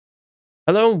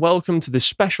Hello and welcome to this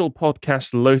special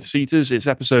podcast, Lotus Eaters. It's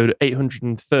episode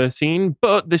 813,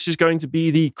 but this is going to be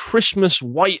the Christmas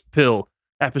White Pill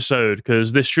episode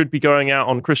because this should be going out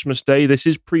on Christmas Day. This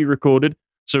is pre-recorded,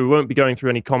 so we won't be going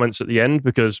through any comments at the end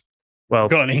because, well,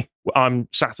 I'm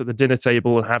sat at the dinner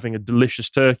table and having a delicious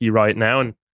turkey right now,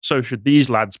 and so should these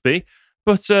lads be.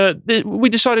 But we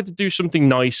decided to do something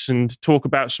nice and talk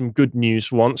about some good news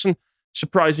for once, and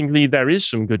surprisingly, there is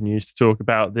some good news to talk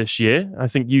about this year. I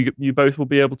think you both will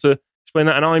be able to explain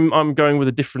that, and I'm going with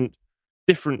a different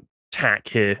tack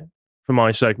here for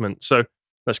my segment. So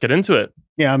let's get into it.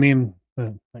 Yeah, I mean,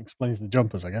 that explains the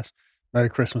jumpers, I guess. Merry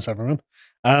Christmas, everyone.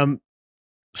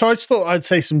 So I just thought I'd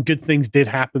say some good things did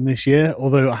happen this year,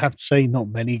 although I have to say not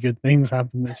many good things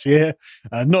happened this year.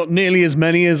 Not nearly as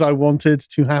many as I wanted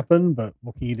to happen, but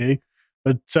what can you do?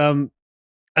 But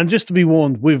and just to be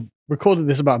warned, we've recorded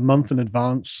this about a month in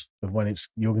advance of when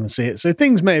you're going to see it, so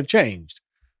things may have changed.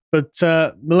 But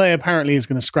Milei apparently is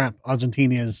going to scrap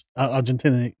Argentina's version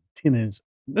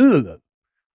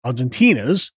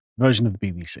of the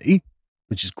BBC,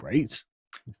 which is great.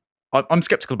 I'm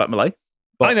skeptical about Milei.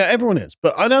 I know everyone is,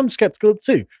 but I'm skeptical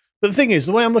too. But the thing is,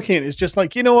 the way I'm looking at it is just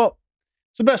like, you know what?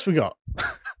 It's the best we got.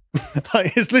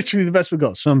 Like, it's literally the best we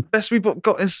got. Best we've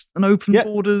got is an open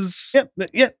borders. Yep.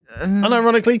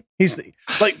 Unironically,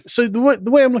 so the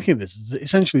way I'm looking at this is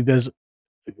essentially there's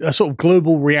a sort of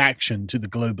global reaction to the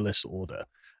globalist order,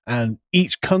 and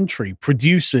each country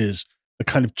produces the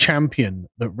kind of champion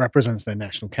that represents their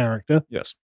national character.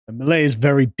 Yes. And Milei is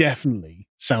very definitely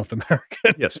South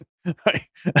American. Yes. Right?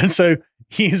 And so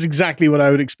he is exactly what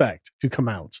I would expect to come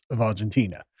out of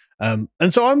Argentina.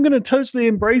 And so I'm going to totally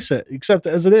embrace it, accept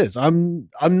it as it is. I'm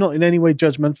not in any way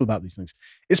judgmental about these things,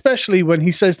 especially when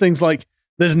he says things like,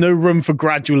 there's no room for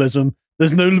gradualism.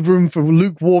 There's no room for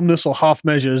lukewarmness or half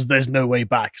measures. There's no way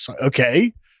back. So,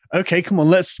 okay, come on,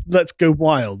 let's go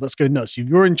wild. Let's go nuts.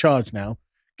 You're in charge now.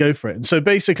 Go for it. And so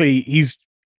basically he's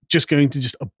just going to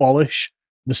just abolish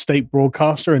the state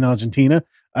broadcaster in Argentina.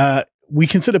 We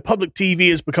consider public TV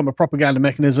has become a propaganda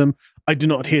mechanism. I do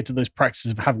not adhere to those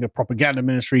practices of having a propaganda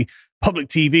ministry. Public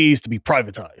TV is to be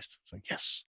privatized. It's like,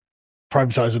 yes,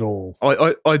 privatize it all.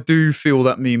 I do feel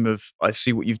that meme of, I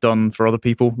see what you've done for other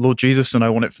people, Lord Jesus, and I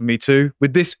want it for me too.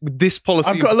 With this policy,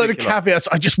 I've got a load of caveats.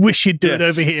 I just wish you'd do it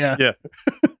over here. Yeah.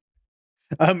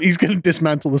 He's going to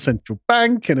dismantle the central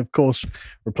bank and, of course,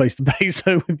 replace the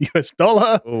peso with US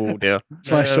dollar. Oh, dear.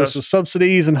 Slash social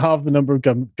subsidies and halve the number of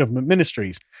government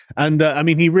ministries. And, I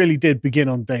mean, he really did begin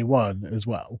on day one as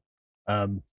well.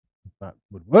 That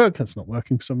would work. That's not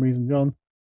working for some reason, John.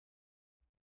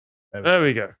 There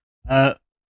we go.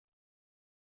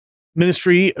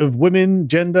 Ministry of Women,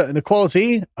 Gender and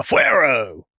Equality,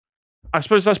 Afuero. I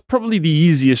suppose that's probably the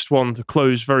easiest one to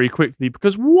close very quickly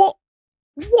because what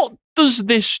does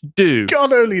this do?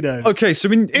 God only knows. Okay,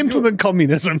 so implement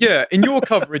communism. Yeah, in your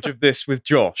coverage of this with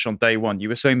Josh on day one, you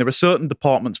were saying there are certain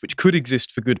departments which could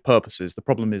exist for good purposes. The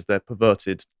problem is they're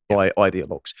perverted by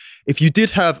ideologues. If you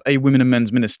did have a women and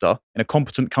men's minister in a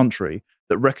competent country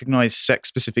that recognized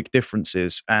sex-specific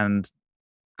differences and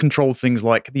controlled things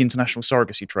like the international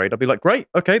surrogacy trade, I'd be like, great,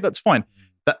 okay, that's fine.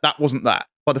 That wasn't that.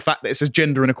 But the fact that it says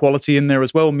gender inequality in there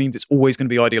as well means it's always going to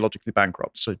be ideologically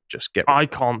bankrupt. So just get rid of it. I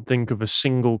can't think of a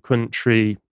single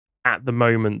country at the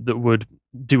moment that would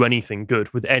do anything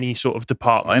good with any sort of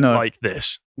department like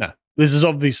this. No, this is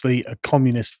obviously a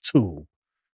communist tool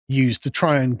used to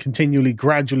try and continually,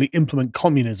 gradually implement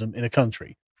communism in a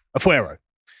country. Afuero.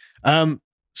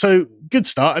 So good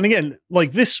start. And again,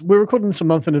 like this, we're recording this a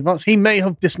month in advance. He may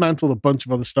have dismantled a bunch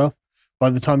of other stuff by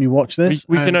the time you watch this.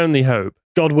 We can only hope.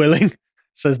 God willing,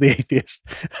 says the atheist.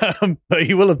 But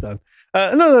he will have done.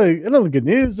 Another good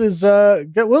news is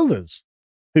Get Wilders,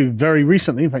 who very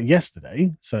recently, in fact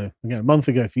yesterday, so again a month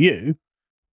ago for you,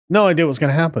 no idea what's going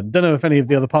to happen. Don't know if any of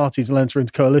the other parties will enter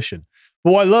into coalition.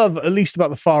 But what I love, at least about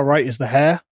the far right, is the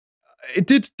hair.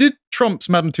 Did Trump's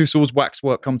Madame Tussauds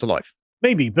waxwork come to life?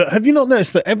 Maybe, but have you not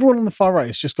noticed that everyone on the far right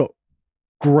has just got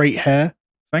great hair?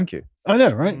 Thank you. I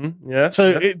know, right? Mm-hmm. Yeah.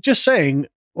 So just saying,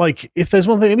 like, if there's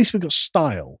one thing, at least we've got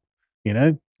style, you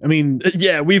know? I mean...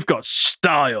 Yeah, we've got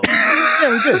style.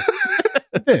 Yeah, we do.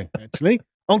 We do, actually.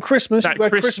 On Christmas, that you wear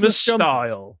Christmas jumpers.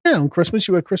 style. Yeah, on Christmas,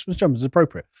 you wear Christmas jumpers.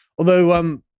 Appropriate.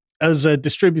 Although, as a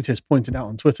distributist pointed out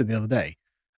on Twitter the other day,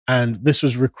 and this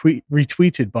was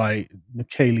retweeted by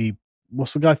Michele,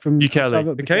 what's the guy from...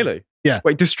 Michele? Yeah.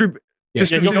 Wait, distributed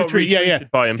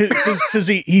by him. Because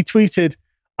he tweeted,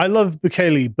 I love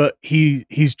Bukele, but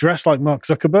he's dressed like Mark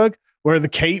Zuckerberg. Where are the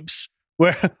capes?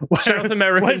 Where South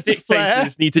American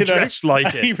dictators need to dress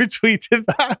like it. He retweeted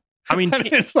that. I mean, And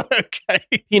it's like, okay.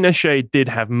 Pinochet did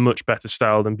have much better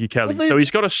style than Bukele, Well, so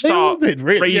he's got to They all start did,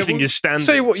 really. raising well, his standards.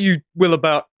 Say what you will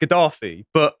about Gaddafi,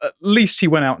 but at least he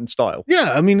went out in style.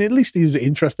 Yeah, I mean, at least he's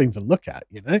interesting to look at,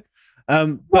 you know?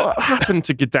 But What happened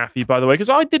to Gaddafi, by the way? Because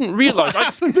I didn't realise. what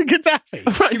happened to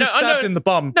Gaddafi? Right, He was stabbed in the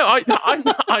bum. No, I know I'm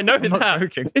not that.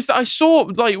 joking. It's that I saw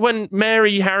like when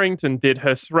Mary Harrington did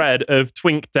her thread of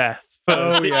twink death for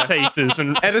Oh, yes. dictators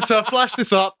and Editor, flash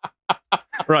this up.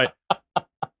 right.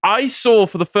 I saw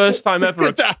for the first time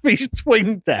ever. Gaddafi's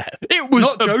twin death. It was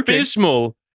Not joking.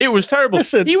 abysmal. It was terrible.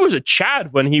 Listen. He was a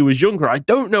Chad when he was younger. I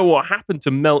don't know what happened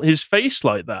to melt his face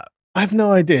like that. I have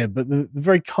no idea, but the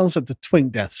very concept of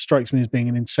twink death strikes me as being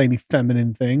an insanely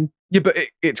feminine thing. Yeah, but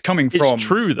it's coming It's from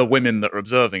true, the though. women that are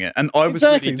observing it. And I was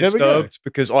Exactly, really there we go. disturbed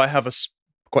because I have a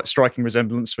quite striking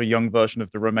resemblance to a young version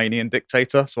of the Romanian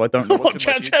dictator. So I don't know What, what's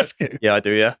in my future. Ceausescu? Yeah, I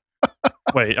do, yeah.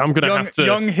 Wait, I'm gonna have to.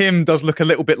 Young him does look a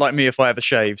little bit like me if I ever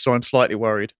shave, so I'm slightly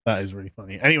worried. That is really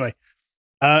funny. Anyway,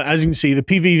 as you can see, the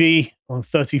PVV on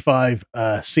 35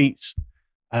 seats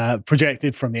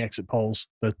projected from the exit polls,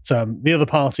 but the other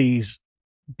parties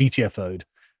BTFO'd.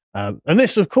 And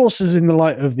this, of course, is in the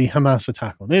light of the Hamas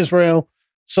attack on Israel.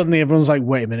 Suddenly everyone's like,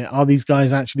 wait a minute, are these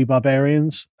guys actually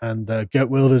barbarians? And Geert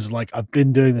Wilders is like, I've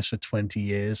been doing this for 20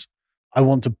 years. I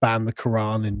want to ban the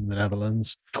Quran in the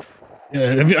Netherlands. You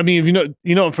know, I mean, if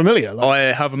you're not familiar. Like, I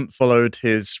haven't followed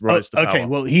his rise to power. okay,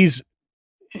 well, he's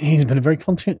been a very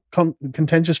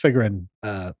contentious figure in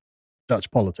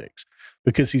Dutch politics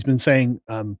because he's been saying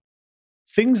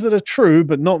things that are true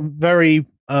but not very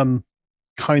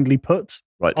kindly put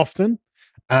Right. often,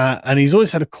 and he's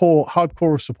always had a hard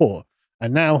core of support,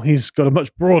 and now he's got a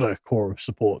much broader core of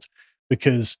support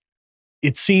because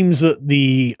it seems that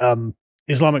the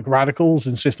Islamic radicals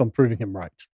insist on proving him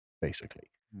right, basically.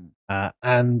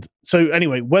 And so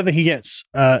anyway, whether he gets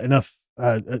enough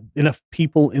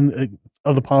people in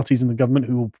other parties in the government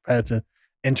who will prepare to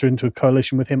enter into a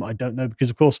coalition with him, I don't know, because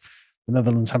of course the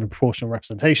Netherlands having proportional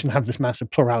representation have this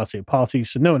massive plurality of parties,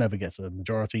 so no one ever gets a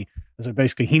majority. And so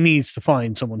basically he needs to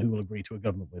find someone who will agree to a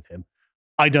government with him.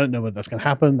 I don't know whether that's going to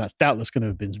happen. That's doubtless going to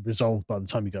have been resolved by the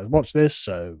time you guys watch this,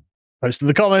 so post in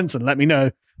the comments and let me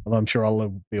know, although I'm sure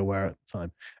I'll be aware at the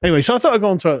time. Anyway, so I thought I'd go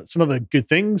on to some other good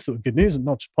things that were good news and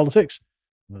not just politics.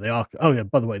 They are. Oh yeah,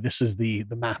 by the way, this is the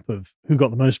map of who got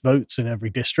the most votes in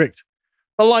every district.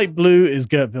 The light blue is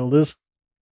Geert Wilders.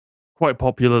 Quite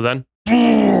popular then.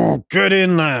 Good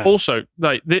in there. Also,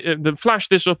 like the flash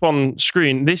this up on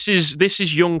screen. This is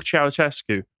young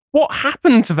Ceausescu. What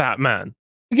happened to that man?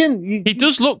 Again, He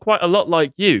does look quite a lot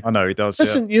like you. I know he does.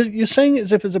 listen, you're saying it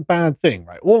as if it's a bad thing,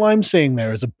 right? All I'm saying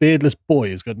there is a beardless boy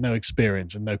who's got no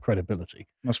experience and no credibility. Yeah.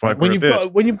 That's why I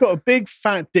When you've got a big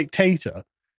fat dictator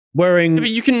wearing, Yeah, but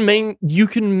you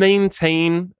can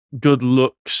maintain good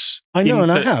looks. I know,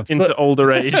 and I have, into but-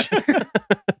 older age.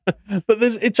 but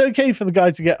it's okay for the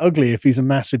guy to get ugly if he's a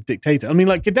massive dictator. I mean,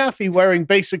 like Gaddafi wearing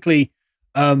basically,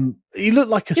 he looked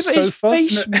like a Yeah, but his sofa.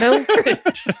 face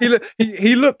melted.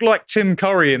 he looked like Tim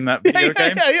Curry in that video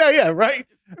game. Yeah, right.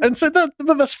 And so but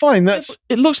that's fine. That's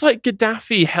It looks like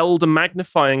Gaddafi held a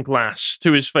magnifying glass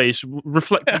to his face,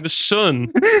 reflecting the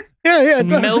sun, yeah, it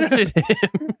does, melted him.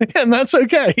 yeah, and that's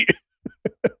okay.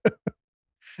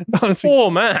 Honestly,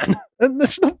 Poor man. and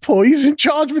that's not poor. He's in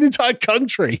charge of an entire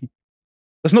country.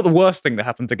 That's not the worst thing that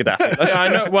happened to Gaddafi. That's Yeah, I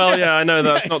know. Well, yeah, I know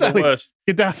that's Yeah, not exactly. the worst.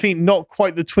 Gaddafi, not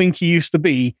quite the twink he used to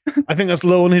be. I think that's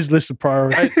low on his list of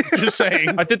priorities. Just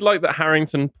saying. I did like that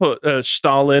Harrington put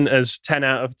Stalin as 10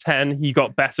 out of 10. He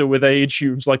got better with age. He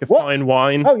was like a What? fine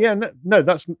wine. Oh yeah, no,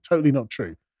 that's totally not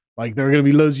true. Like there are going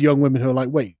to be loads of young women who are like,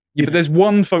 wait, Yeah, but there's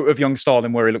one photo of young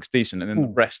Stalin where he looks decent, and then the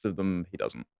Ooh. rest of them he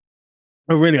doesn't.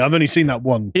 oh really? I've only seen that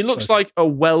one. He looks like a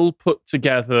well put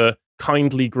together,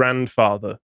 kindly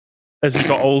grandfather as he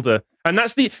got older. And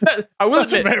that's I will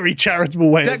That's a admit, very charitable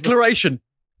way. Declaration.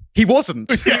 He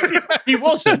wasn't. he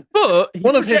wasn't, but he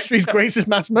One of projected history's that- greatest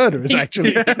mass murderers,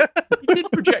 actually. He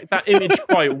did project that image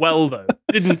quite well, though,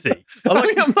 didn't he? I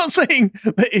mean, I'm not saying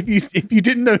that if you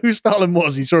didn't know who Stalin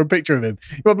was, you saw a picture of him,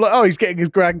 you'd be like, oh, he's getting his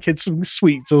grandkids some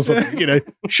sweets or something, you know.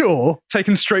 Sure.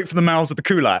 Taken straight from the mouths of the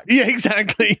kulaks. Yeah,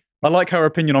 exactly. I like her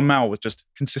opinion on Mao was just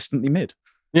consistently mid.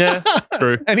 Yeah,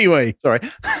 true. Anyway, Sorry.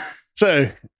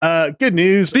 so good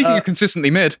news. Speaking of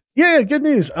consistently mid, Yeah, good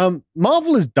news.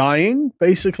 Marvel is dying,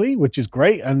 basically, which is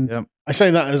great. And Yep. I say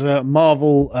that as a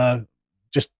Marvel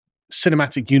just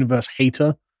cinematic universe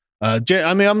hater. I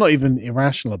mean, I'm not even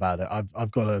irrational about it.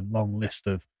 I've got a long list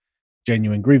of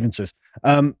genuine grievances.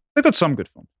 they've had some good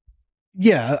fun.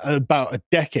 Yeah, about a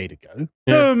decade ago.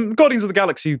 Yeah. Guardians of the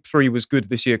Galaxy 3 was good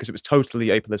this year because it was totally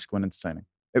apolitical and entertaining.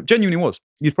 It genuinely was.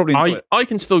 You'd probably enjoy it. I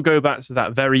can still go back to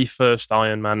that very first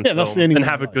Iron Man film that's the only and one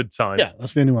have I a like. good time. Yeah,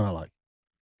 that's the only one I like.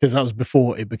 Because that was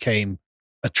before it became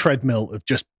a treadmill of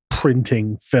just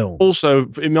printing films. Also,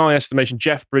 in my estimation,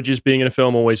 Jeff Bridges being in a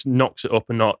film always knocks it up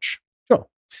a notch. Sure.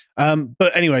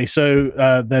 But anyway,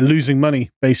 so they're losing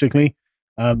money, basically.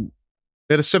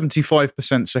 They had a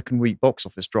 75% second week box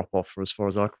office drop off, for as far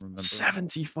as I can remember.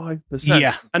 75%.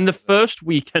 Yeah. And the first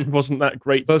weekend wasn't that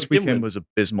great. First weekend was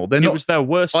abysmal. It was their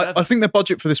worst. I think their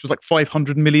budget for this was like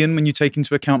 500 million when you take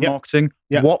into account marketing.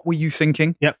 Yep. What were you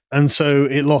thinking? Yep. And so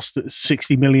it lost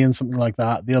 60 million, something like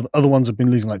that. The other ones have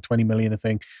been losing like 20 million, I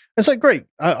think. It's like, great.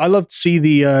 I love to see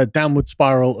the downward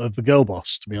spiral of the girl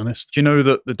boss, to be honest. Do you know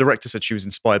that the director said she was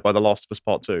inspired by The Last of Us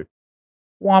Part 2?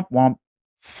 Womp womp.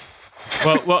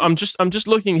 Well, I'm just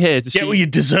looking here to see. Get what you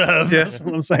deserve. Yeah. That's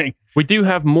what I'm saying. We do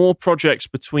have more projects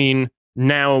between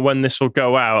now and when this will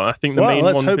go out. I think the main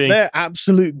let's one hope being they're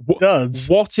absolute duds.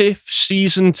 What If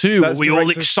Season 2? That's Are we all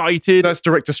excited? That's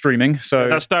director streaming. So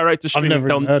That's director streaming. never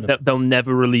even heard of it. They'll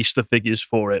never release the figures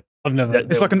for it. I've never.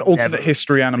 it's like an alternate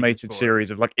history animated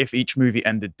series of like if each movie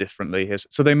ended differently.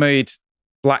 So they made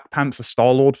Black Panther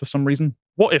Star-Lord for some reason.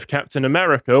 What if Captain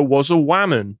America was a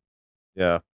whammon?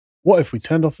 Yeah. What if we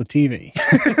turned off the TV?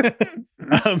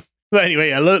 But anyway,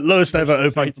 yeah, lowest ever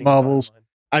opening for Exciting Marvels. timeline.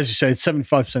 As you said,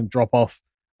 75% drop off.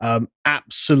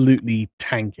 Absolutely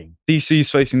tanking. DC's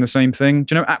facing the same thing.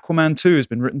 Do you know Aquaman 2 has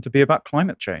been written to be about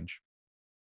climate change?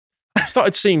 I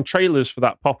started seeing trailers for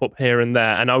that pop up here and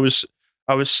there, and I was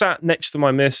sat next to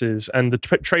my missus, and the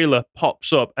trailer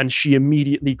pops up, and she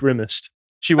immediately grimaced.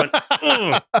 She went,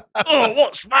 "Oh,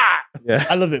 what's that?" Yeah.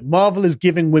 I love it. Marvel is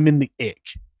giving women the ick.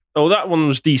 Oh, that one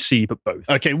was DC, but both.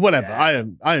 Okay, whatever. Yeah.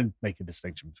 I don't make a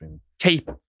distinction between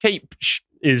them. Cape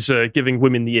is giving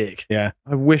women the ick. Yeah.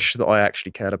 I wish that I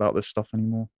actually cared about this stuff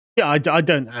anymore. Yeah, I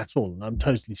don't at all, and I'm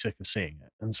totally sick of seeing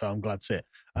it, and so I'm glad to see it.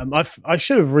 I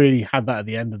should have really had that at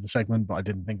the end of the segment, but I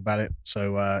didn't think about it,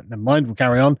 so never mind. We'll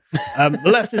carry on. The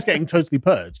left is getting totally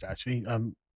purged. Actually,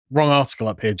 wrong article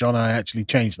up here, John. I actually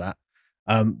changed that,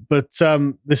 but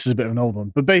this is a bit of an old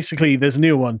one. But basically, there's a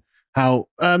new one. How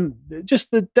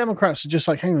just the Democrats are just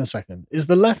like, hang on a second, is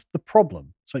the left the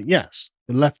problem? It's like, yes,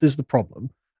 the left is the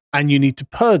problem, and you need to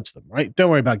purge them, right? Don't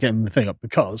worry about getting the thing up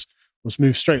because. Let's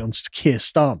move straight on to Keir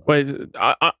Starmer. Wait,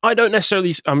 I don't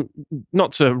necessarily,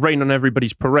 not to rain on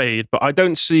everybody's parade, but I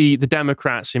don't see the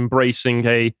Democrats embracing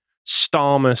a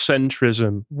Starmer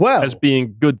centrism as being a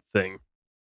good thing.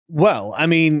 Well, I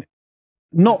mean,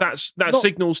 that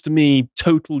signals to me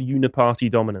total uniparty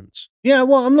dominance. Yeah,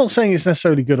 well, I'm not saying it's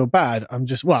necessarily good or bad.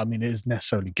 It is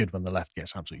necessarily good when the left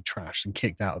gets absolutely trashed and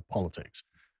kicked out of politics.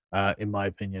 In my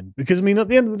opinion, because I mean, at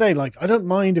the end of the day, like I don't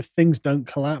mind if things don't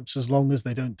collapse as long as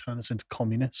they don't turn us into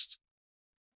communists.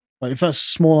 Like if that's a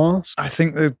small ask, I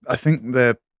think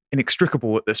they're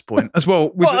inextricable at this point as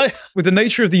well. With the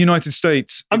nature of the United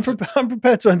States, I'm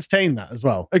prepared to entertain that as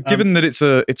well. Given that it's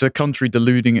a country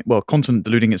continent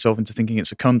deluding itself into thinking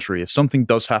it's a country. If something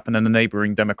does happen in a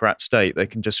neighboring Democrat state, they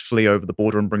can just flee over the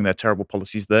border and bring their terrible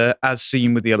policies there, as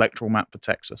seen with the electoral map for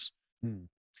Texas.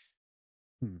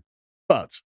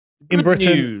 But. In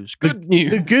Britain, good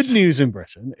news. The good news in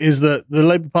Britain is that the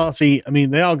Labour Party, I mean,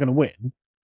 they are going to win,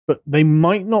 but they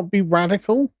might not be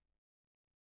radical.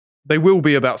 They will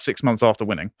be about 6 months after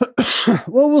winning.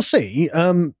 Well, we'll see.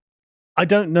 I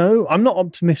don't know. I'm not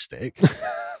optimistic.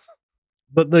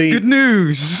 But good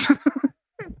news.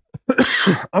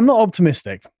 I'm not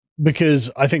optimistic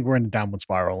because I think we're in a downward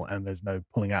spiral and there's no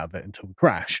pulling out of it until we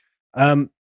crash.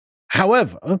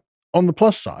 However, on the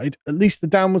plus side, at least the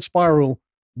downward spiral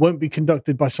won't be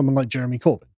conducted by someone like Jeremy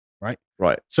Corbyn, right?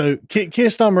 Right. So Keir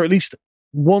Starmer at least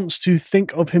wants to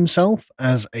think of himself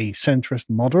as a centrist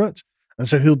moderate, and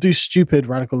so he'll do stupid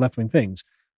radical left-wing things,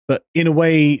 but in a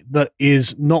way that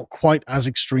is not quite as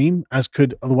extreme as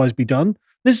could otherwise be done.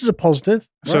 This is a positive.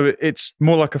 Right? So it's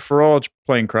more like a Farage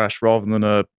plane crash rather than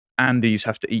a Andes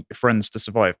have to eat your friends to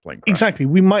survive plane crash. Exactly.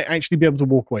 We might actually be able to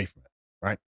walk away from it,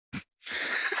 right?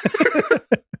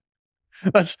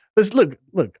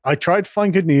 Look, I tried to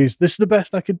find good news. This is the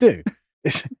best I could do.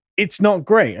 It's not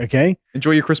great, okay? Enjoy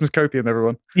your Christmas copium,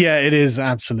 everyone. Yeah, it is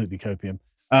absolutely copium.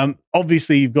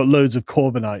 Obviously, you've got loads of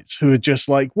Corbynites who are just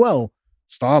like, well,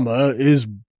 Starmer is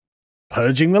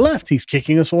purging the left. He's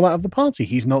kicking us all out of the party.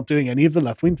 He's not doing any of the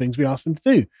left-wing things we asked him to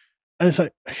do. And it's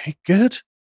like, okay, good.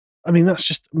 I mean, that's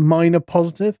just minor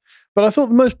positive. But I thought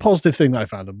the most positive thing that I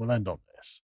found, and we'll end on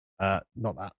this,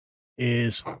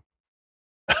 is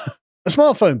a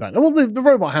smartphone ban. Well, the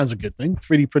robot hand's a good thing.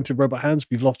 3D printed robot hands.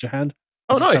 If you've lost your hand,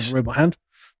 oh, nice. Have a robot hand.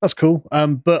 That's cool.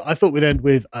 But I thought we'd end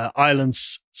with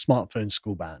Ireland's smartphone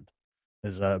school ban.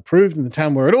 is approved in the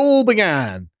town where it all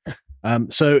began.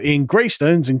 So in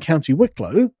Greystones in County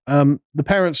Wicklow, the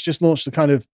parents just launched a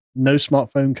kind of no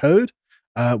smartphone code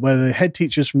where the head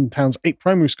teachers from the town's 8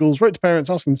 primary schools wrote to parents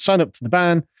asking them to sign up to the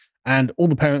ban, and all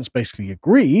the parents basically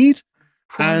agreed.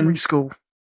 Primary school.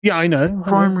 Yeah, I know.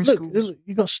 Primary Look, schools.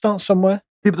 you got to start somewhere.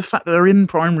 Yeah, but the fact that they're in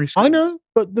primary school. I know,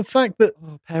 but the fact that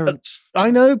Parents.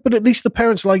 I know, but at least the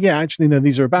parents are like, yeah, actually, no,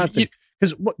 these are a bad thing.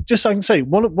 Because just so I can say,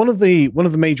 one of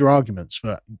the major arguments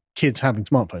for kids having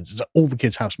smartphones is that all the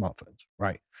kids have smartphones,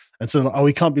 right? And so, like, oh,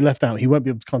 he can't be left out. He won't be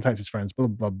able to contact his friends. Blah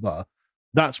blah blah.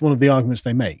 That's one of the arguments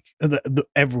they make, that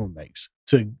everyone makes,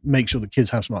 to make sure that kids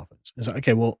have smartphones. It's like,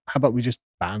 okay, well, how about we just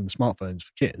ban the smartphones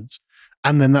for kids,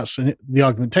 and then that's the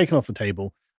argument taken off the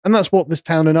table. And that's what this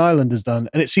town in Ireland has done,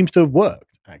 and it seems to have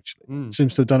worked. Actually, it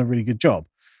seems to have done a really good job.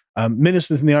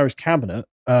 Ministers in the Irish cabinet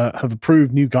have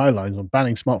approved new guidelines on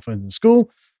banning smartphones in school,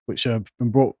 which have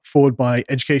been brought forward by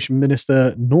Education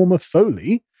Minister Norma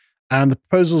Foley, and the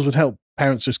proposals would help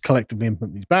parents just collectively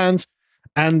implement these bans.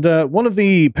 And one of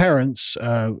the parents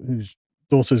whose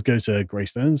daughters go to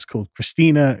Greystones, called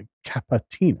Christina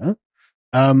Capatina.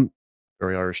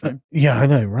 Very Irish name. Yeah, I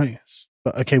know, right?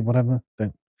 But okay, whatever.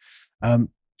 Don't.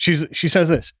 She says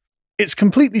this: it's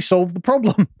completely solved the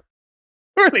problem.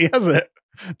 Really, has it?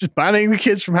 Just banning the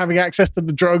kids from having access to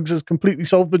the drugs has completely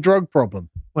solved the drug problem.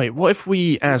 Wait, what if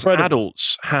we, as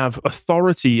adults, have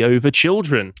authority over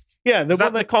children? Yeah, is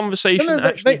that the conversation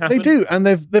actually happened? They do, and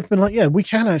they've been like, yeah, we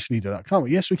can actually do that, can't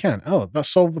we? Yes, we can. Oh, that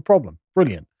solved the problem.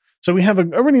 Brilliant. So we have a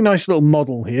really nice little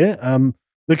model here.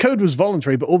 The code was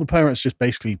voluntary, but all the parents just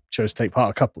basically chose to take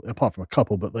part, apart from a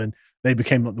couple, but then they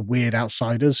became like the weird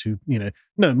outsiders who,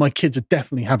 no, my kids are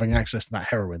definitely having access to that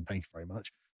heroin. Thank you very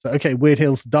much. So, okay, weird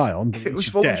hill to die on. If it was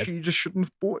voluntary, you just shouldn't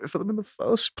have bought it for them in the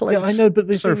first place. Yeah, I know, but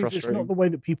the thing is, it's not the way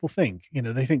that people think.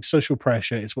 They think social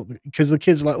pressure is because the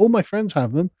kids are like, all my friends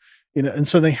have them, and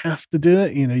so they have to do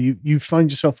it. You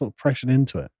find yourself pressured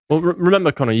into it. Well,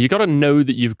 remember, Connor, you got to know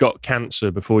that you've got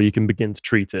cancer before you can begin to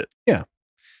treat it. Yeah.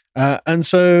 And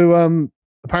so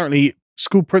apparently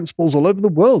school principals all over the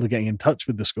world are getting in touch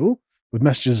with the school with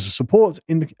messages of support,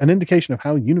 an indication of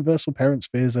how universal parents'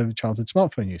 fears over childhood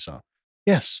smartphone use are.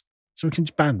 Yes, so we can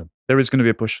just ban them. There is going to be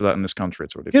a push for that in this country.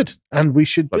 It's already good, and we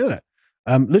should do it.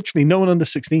 Literally, no one under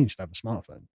 16 should have a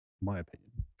smartphone, in my opinion.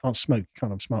 Can't smoke, you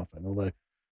can't have a smartphone, although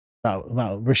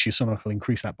that'll Rishi Sunak will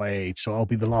increase that by age, so I'll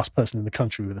be the last person in the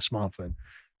country with a smartphone,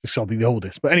 just so I'll be the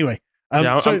oldest. But anyway... I'm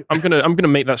gonna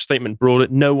make that statement broader.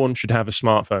 No one should have a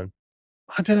smartphone.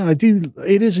 I don't know.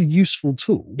 It is a useful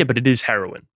tool. Yeah, but it is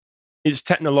heroin. It's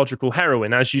technological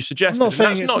heroin, as you suggested. I'm not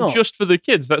saying that's not just for the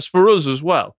kids. That's for us as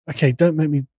well. Okay, don't make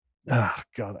me. Oh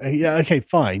God. Yeah. Okay,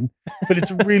 fine. But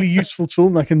it's a really useful tool,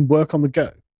 and I can work on the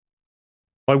go.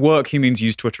 By work, he means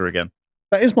use Twitter again.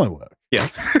 That is my work. Yeah.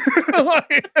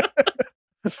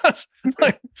 That's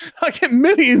like, I get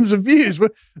millions of views.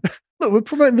 We're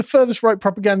promoting the furthest right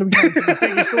propaganda we can to the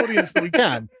biggest audience that we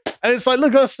can. And it's like,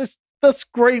 look, that's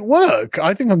great work.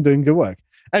 I think I'm doing good work.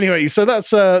 Anyway, so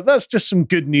that's just some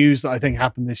good news that I think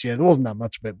happened this year. There wasn't that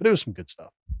much of it, but it was some good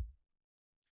stuff.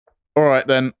 All right,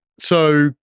 then.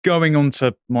 So going on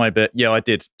to my bit, yeah, I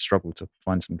did struggle to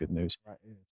find some good news. Right,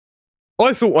 yeah.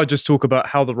 I thought I'd just talk about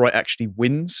how the right actually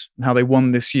wins and how they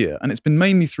won this year. And it's been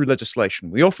mainly through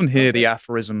legislation. We often hear the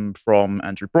aphorism from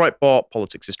Andrew Breitbart,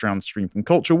 politics is downstream from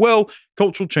culture. Well,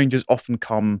 cultural changes often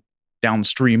come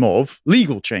downstream of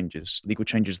legal changes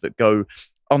that go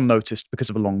unnoticed because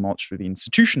of a long march through the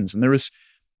institutions. And there has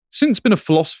since been a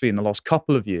philosophy in the last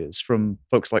couple of years from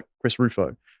folks like Chris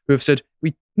Rufo, who have said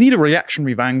we need a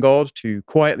reactionary vanguard to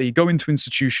quietly go into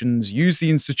institutions, use the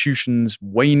institutions'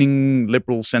 waning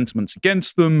liberal sentiments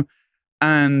against them,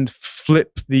 and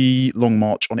flip the long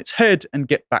march on its head and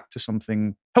get back to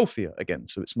something healthier again.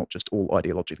 So it's not just all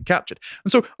ideologically captured.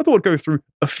 And so I thought I'd go through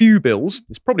a few bills.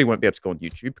 This probably won't be able to go on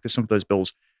YouTube because some of those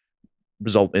bills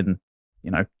result in,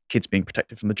 kids being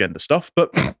protected from the gender stuff. But,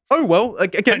 oh well,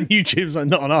 again. YouTube's like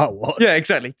not on our watch. Yeah,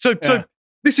 exactly. So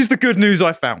this is the good news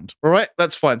I found. All right,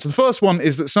 that's fine. So the first one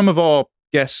is that some of our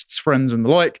guests, friends and the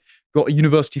like got a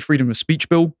university freedom of speech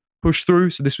bill pushed through.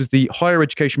 So this was the Higher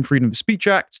Education Freedom of Speech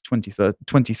Act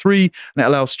 2023, and it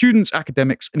allows students,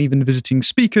 academics, and even visiting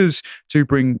speakers to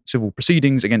bring civil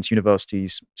proceedings against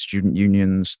universities, student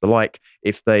unions, the like,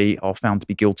 if they are found to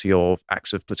be guilty of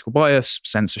acts of political bias,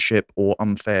 censorship, or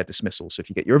unfair dismissal. So if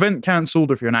you get your event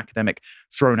cancelled, or if you're an academic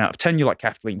thrown out of tenure like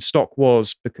Kathleen Stock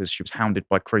was because she was hounded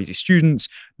by crazy students,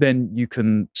 then you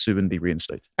can sue and be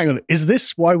reinstated. Hang on, is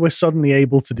this why we're suddenly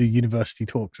able to do university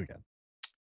talks again?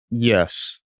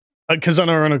 Yes. Because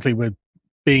unironically, we're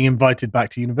being invited back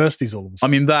to universities all of a I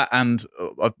sudden. mean, that, and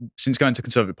since going to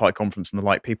Conservative Party conference and the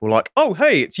like, people are like, oh,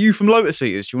 hey, it's you from Lotus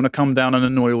Eaters. Do you want to come down and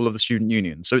annoy all of the student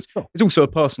unions? So it's also a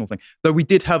personal thing. Though we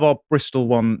did have our Bristol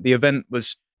one. The event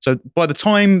was, so by the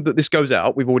time that this goes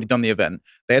out, we've already done the event.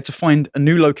 They had to find a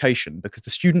new location because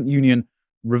the student union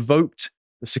revoked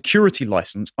the security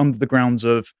license under the grounds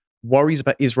of worries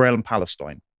about Israel and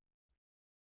Palestine.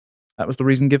 That was the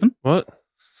reason given. What?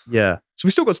 Yeah. So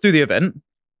we still got to do the event.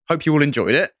 Hope you all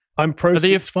enjoyed it. I'm pro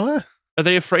ceasefire. Are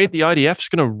they afraid the IDF's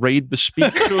going to raid the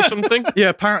speech or something? Yeah,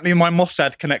 apparently my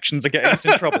Mossad connections are getting us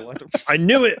in trouble. I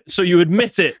knew it, so you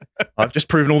admit it. I've just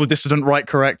proven all the dissident right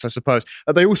correct, I suppose.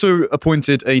 They also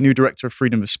appointed a new director of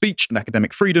freedom of speech and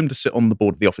academic freedom to sit on the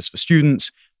board of the Office for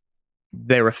Students.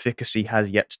 Their efficacy has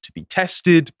yet to be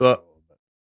tested, but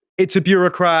it's a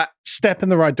bureaucrat. Step in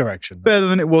the right direction. Better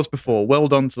than it was before. Well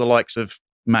done to the likes of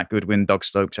Matt Goodwin, Doug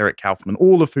Stokes, Eric Kaufman,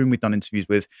 all of whom we've done interviews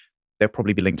with. They'll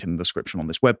probably be linked in the description on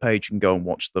this webpage. You can go and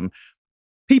watch them.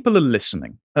 People are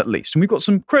listening, at least. And we've got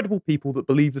some credible people that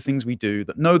believe the things we do,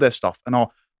 that know their stuff, and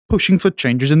are pushing for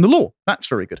changes in the law. That's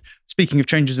very good. Speaking of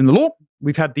changes in the law,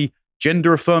 we've had the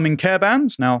gender-affirming care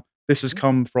bans. Now, this has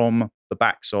come from the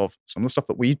backs of some of the stuff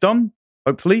that we've done,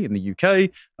 hopefully, in the UK,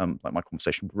 like my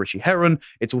conversation with Richie Heron.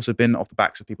 It's also been off the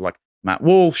backs of people like Matt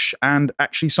Walsh, and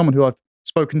actually someone who I've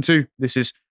spoken to. This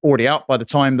is already out by the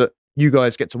time that you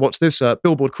guys get to watch this.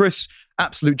 Billboard Chris,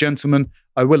 absolute gentleman.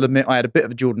 I will admit I had a bit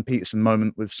of a Jordan Peterson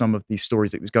moment with some of these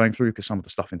stories that he was going through, because some of the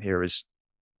stuff in here is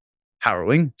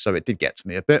harrowing, so it did get to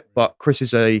me a bit. But Chris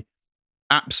is a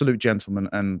absolute gentleman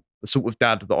and the sort of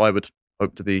dad that I would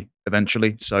hope to be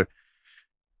eventually. So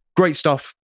great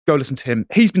stuff. Go listen to him.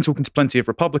 He's been talking to plenty of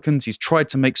Republicans. He's tried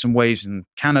to make some waves in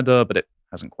Canada, but it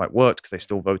hasn't quite worked because they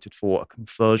still voted for a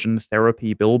conversion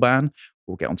therapy bill ban.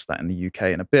 We'll get onto that in the UK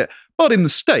in a bit. But in the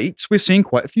States, we're seeing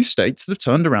quite a few states that have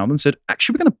turned around and said,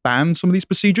 actually, we're going to ban some of these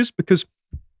procedures because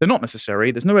they're not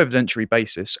necessary. There's no evidentiary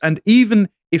basis. And even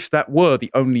if that were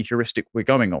the only heuristic we're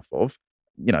going off of,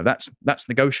 that's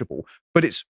negotiable. But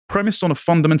it's premised on a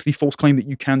fundamentally false claim that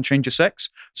you can change your sex.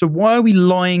 So why are we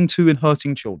lying to and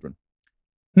hurting children?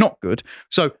 Not good.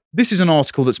 So this is an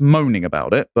article that's moaning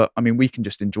about it, but I mean, we can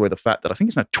just enjoy the fact that I think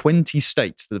it's now 20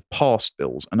 states that have passed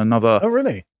bills and another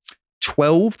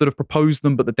 12 that have proposed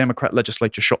them, but the Democrat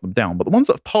legislature shot them down. But the ones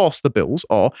that have passed the bills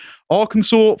are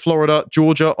Arkansas, Florida,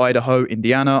 Georgia, Idaho,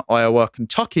 Indiana, Iowa,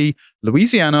 Kentucky,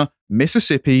 Louisiana,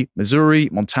 Mississippi, Missouri,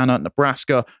 Montana,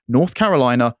 Nebraska, North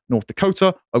Carolina, North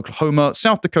Dakota, Oklahoma,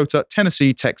 South Dakota,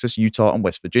 Tennessee, Texas, Utah, and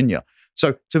West Virginia.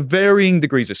 So to varying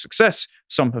degrees of success,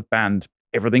 some have banned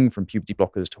everything from puberty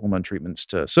blockers to hormone treatments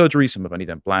to surgery. Some have only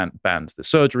done banned the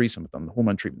surgery. Some have done the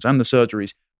hormone treatments and the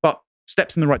surgeries, but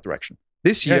steps in the right direction.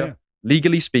 This year,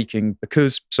 legally speaking,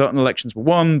 because certain elections were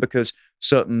won, because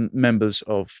certain members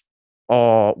of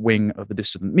our wing of the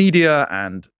dissident media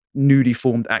and newly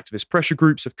formed activist pressure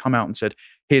groups have come out and said,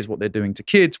 here's what they're doing to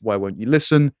kids. Why won't you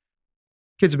listen?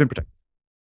 Kids have been protected.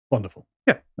 Wonderful.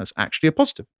 Yeah, that's actually a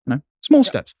positive. Small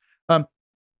steps.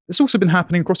 It's also been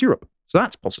happening across Europe. So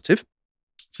that's positive.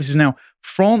 So this is now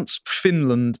France,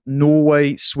 Finland,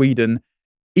 Norway, Sweden,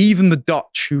 even the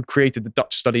Dutch who created the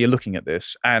Dutch study are looking at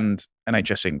this, and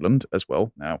NHS England as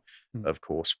well. Now, of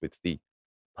course, with the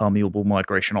permeable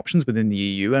migration options within the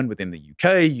EU and within the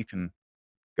UK, you can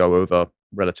go over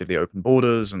relatively open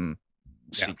borders and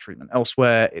seek treatment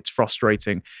elsewhere. It's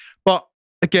frustrating. But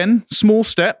again, small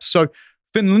steps. So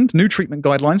Finland, new treatment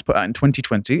guidelines put out in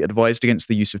 2020 advised against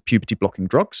the use of puberty-blocking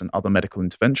drugs and other medical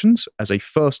interventions as a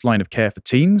first line of care for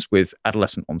teens with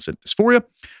adolescent onset dysphoria.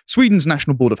 Sweden's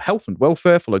National Board of Health and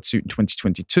Welfare followed suit in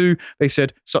 2022. They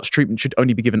said such treatment should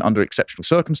only be given under exceptional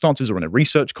circumstances or in a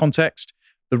research context.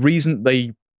 The reason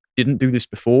they didn't do this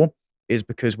before is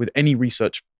because with any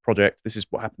research project, this is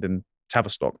what happened in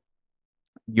Tavistock,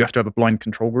 you have to have a blind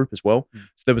control group as well.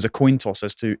 So there was a coin toss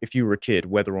as to if you were a kid,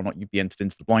 whether or not you'd be entered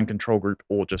into the blind control group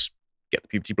or just get the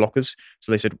puberty blockers.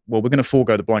 So they said, well, we're going to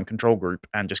forego the blind control group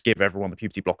and just give everyone the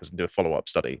puberty blockers and do a follow-up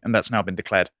study. And that's now been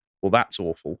declared, well, that's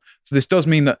awful. So this does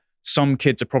mean that some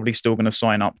kids are probably still going to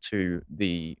sign up to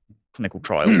the clinical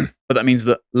trial, but that means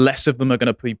that less of them are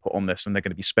going to be put on this and they're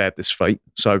going to be spared this fate.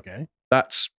 So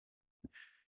that's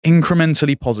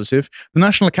incrementally positive. The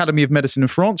National Academy of Medicine in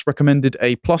France recommended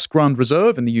a plus grand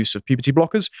reserve in the use of puberty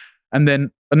blockers. And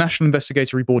then a National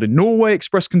Investigatory Board in Norway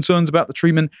expressed concerns about the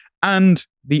treatment. And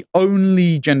the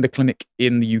only gender clinic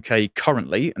in the UK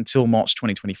currently, until March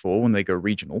 2024, when they go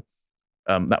regional,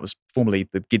 that was formerly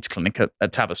the GIDS clinic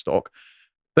at Tavistock,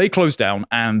 they closed down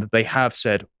and they have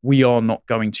said, we are not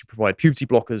going to provide puberty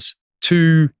blockers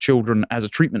to children as a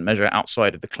treatment measure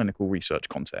outside of the clinical research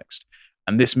context.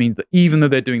 And this means that even though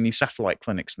they're doing these satellite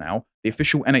clinics now, the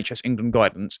official NHS England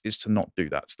guidance is to not do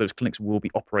that. So those clinics will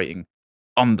be operating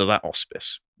under that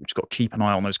auspice. We've just got to keep an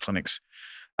eye on those clinics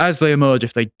as they emerge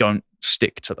if they don't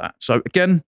stick to that. So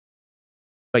again,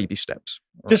 baby steps.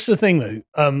 Just the thing though,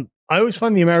 I always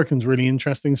find the Americans really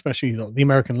interesting, especially the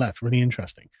American left, really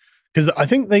interesting. Because I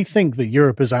think they think that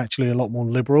Europe is actually a lot more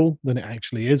liberal than it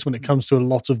actually is when it comes to a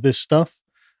lot of this stuff.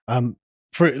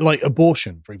 For like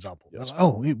abortion, for example. Yes.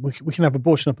 Like, we can have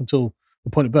abortion up until the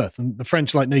point of birth. And the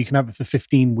French are like, no, you can have it for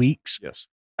 15 weeks. Yes.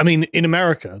 I mean, in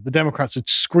America, the Democrats would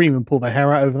scream and pull their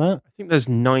hair out over that. I think there's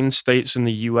 9 states in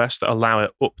the US that allow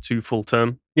it up to full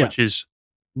term, Yeah. which is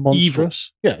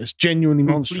Monstrous. Yeah, it's genuinely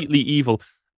monstrous. completely evil.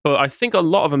 But I think a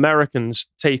lot of Americans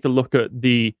take a look at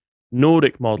the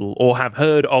Nordic model or have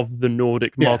heard of the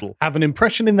Nordic model. Have an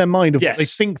impression in their mind of what they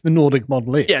Yes. think the Nordic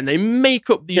model is. Yeah, and they make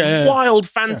up these wild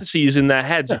fantasies in their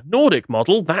heads. Yeah. Nordic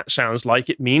model, that sounds like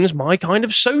it means my kind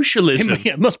of socialism.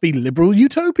 It must be liberal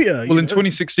utopia. Well, in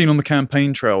 2016 on the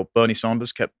campaign trail, Bernie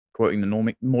Sanders kept quoting the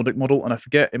Nordic model, and I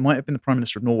forget, it might have been the Prime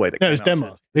Minister of Norway that No, came it's out and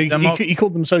Denmark. said- He, Denmark? he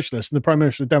called them socialists, and the Prime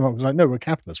Minister of Denmark was like, no, we're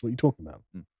capitalists. What are you talking about?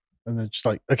 Hmm. And they're just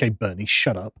like, okay, Bernie,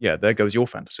 shut up. Yeah, there goes your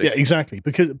fantasy. Yeah, exactly.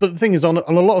 But the thing is, on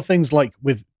a lot of things like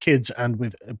with kids and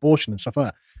with abortion and stuff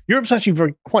like that, Europe's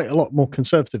actually quite a lot more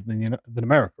conservative than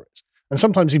America is, and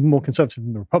sometimes even more conservative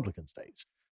than the Republican states.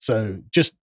 So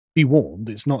just be warned,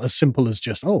 it's not as simple as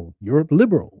just Europe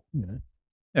liberal.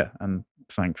 Yeah, and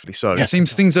thankfully so. Yeah, It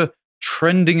seems things are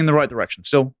trending in the right direction.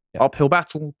 Still uphill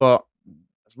battle, but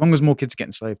as long as more kids are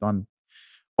getting saved,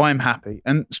 I'm happy.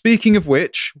 And speaking of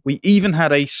which, we even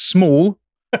had a small,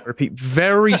 I repeat,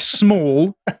 very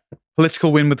small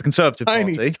political win with the Conservative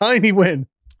Party. Tiny win.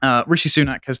 Rishi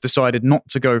Sunak has decided not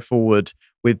to go forward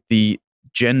with the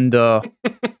gender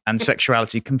and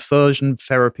sexuality conversion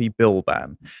therapy bill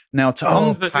ban. Now, to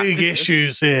unpack big this-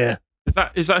 issues here.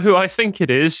 Is that who I think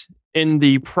it is in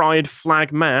the pride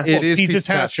flag mass? It is Peter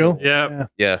Peter Tatchell. Yeah.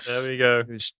 Yes. There we go.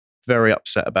 Who's very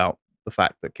upset about the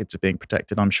fact that kids are being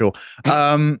protected, I'm sure.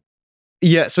 So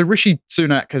Rishi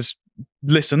Sunak has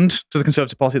listened to the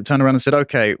Conservative Party that turned around and said,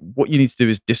 okay, what you need to do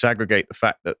is disaggregate the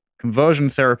fact that conversion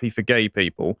therapy for gay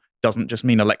people doesn't just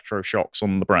mean electroshocks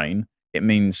on the brain. It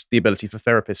means the ability for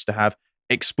therapists to have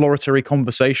exploratory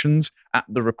conversations at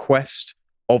the request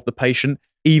of the patient,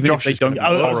 even Josh if is they don't gonna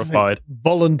be work. horrified.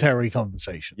 Voluntary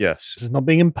conversation. Yes. This is not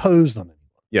being imposed on anyone.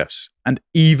 Yes. And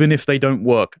even if they don't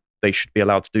work, they should be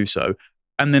allowed to do so.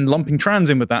 And then lumping trans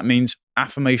in with that means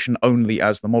affirmation only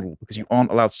as the model, because you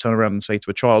aren't allowed to turn around and say to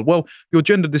a child, well, your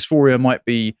gender dysphoria might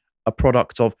be a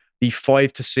product of the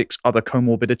 5 to 6 other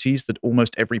comorbidities that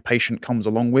almost every patient comes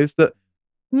along with that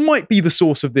might be the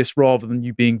source of this rather than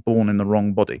you being born in the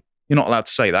wrong body. You're not allowed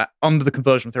to say that under the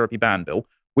conversion therapy ban bill,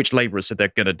 which Labour has said they're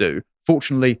going to do.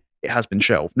 Fortunately, it has been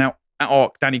shelved. Now, at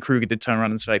ARC, Danny Kruger did turn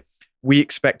around and say, we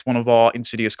expect one of our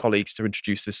insidious colleagues to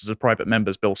introduce this as a private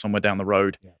member's bill somewhere down the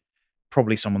road. Yeah.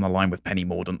 Probably someone on the line with Penny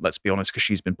Mordaunt, let's be honest, because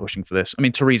she's been pushing for this. I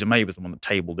mean, Theresa May was the one that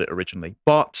tabled it originally.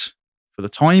 But for the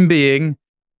time being,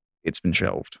 it's been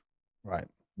shelved. Right.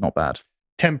 Not bad.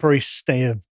 Temporary stay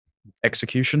of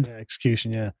execution. Yeah,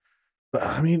 execution, yeah. But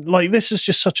I mean, like, this is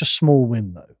just such a small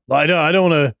win, though. Like, I don't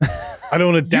want to.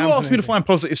 You asked me to find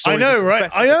positive stories. I know, right?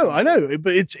 I know.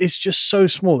 But it's just so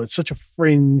small. It's such a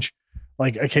fringe.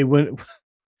 Like, okay, we're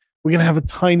gonna have a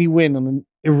tiny win on an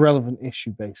irrelevant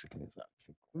issue, basically.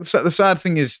 Is that the sad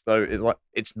thing is, though,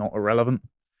 it's not irrelevant.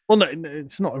 Well, no,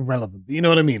 it's not irrelevant. But you know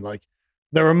what I mean? Like,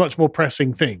 there are much more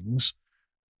pressing things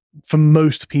for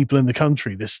most people in the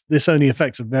country. This only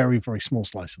affects a very, very small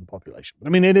slice of the population. But I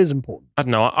mean, it is important. I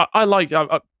don't know. I like.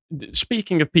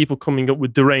 Speaking of people coming up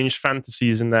with deranged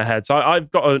fantasies in their heads,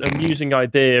 I've got an amusing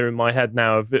idea in my head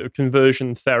now of a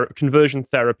conversion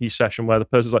therapy session where the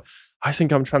person's like, "I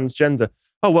think I'm transgender."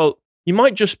 Oh well, you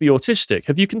might just be autistic.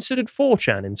 Have you considered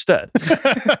 4chan instead?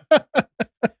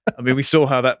 I mean, we saw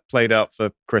how that played out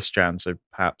for Chris Chan, so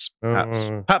perhaps not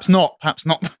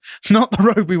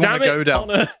the road we want to go down.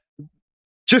 Connor.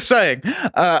 Just saying.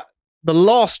 The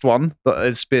last one that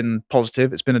has been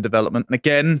positive, it's been a development, and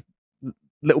again, a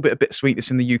little bit of bittersweetness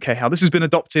in the UK, how this has been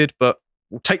adopted, but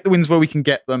we'll take the wins where we can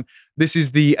get them. This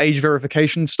is the age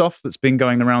verification stuff that's been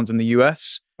going the rounds in the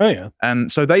US. Oh, yeah.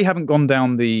 And so they haven't gone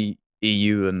down the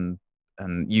EU and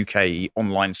UK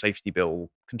online safety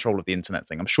bill control of the internet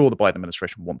thing. I'm sure the Biden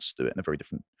administration wants to do it in a very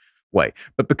different way.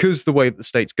 But because the way that the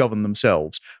states govern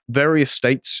themselves, various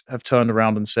states have turned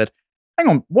around and said, hang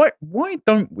on, why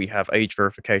don't we have age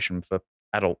verification for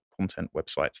adult content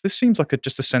websites? This seems like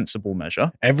just a sensible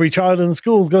measure. Every child in the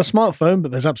school's got a smartphone,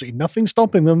 but there's absolutely nothing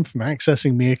stopping them from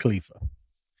accessing Mia Khalifa.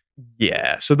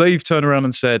 Yeah, so they've turned around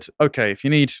and said, okay, if you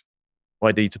need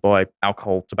ID to buy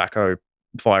alcohol, tobacco,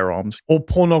 firearms, Or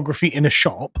pornography in a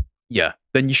shop. yeah,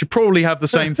 then you should probably have the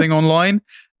same thing online.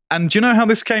 And do you know how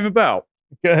this came about?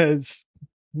 Because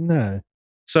no.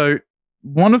 So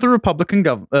one of the Republican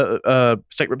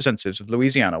state representatives of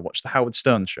Louisiana watched the Howard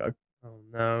Stern show. Oh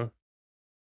no!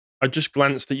 I just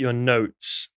glanced at your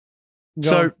notes.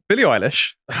 So Billie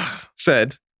Eilish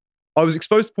said, I was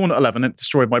exposed to porn at 11 and it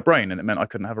destroyed my brain and it meant I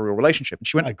couldn't have a real relationship. And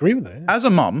she went, I agree with it. as a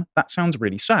mum, that sounds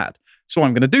really sad. So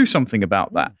I'm going to do something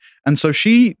about that. And so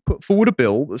she put forward a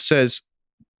bill that says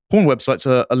porn websites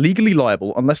are legally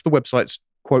liable unless the websites,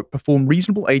 quote, perform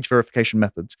reasonable age verification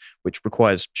methods, which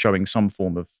requires showing some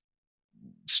form of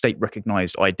state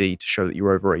recognized ID to show that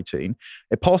you're over 18.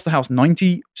 It passed the House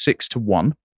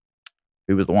 96-1.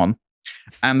 Who was the one?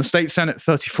 And the state Senate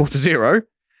 34-0.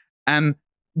 And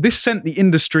this sent the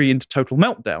industry into total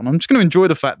meltdown. I'm just going to enjoy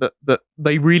the fact that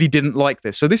they really didn't like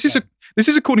this. So this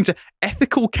is according to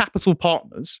Ethical Capital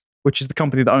Partners, which is the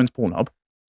company that owns Pornhub.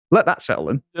 Let that settle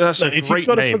in. That's Look, a if great you've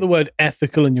got to name. put the word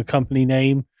ethical in your company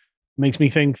name, makes me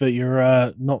think that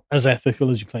you're not as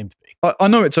ethical as you claim to be. I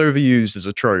know it's overused as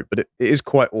a trope, but it is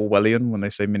quite Orwellian when they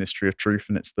say Ministry of Truth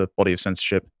and it's the body of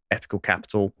censorship, ethical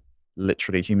capital,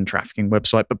 literally a human trafficking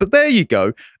website. But there you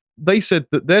go. They said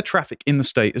that their traffic in the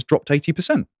state has dropped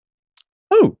 80%.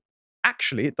 Oh,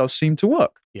 actually, it does seem to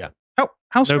work. Yeah.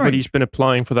 How strange. Nobody's been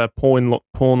applying for their porn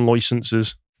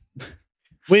licenses.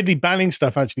 Weirdly, banning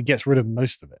stuff actually gets rid of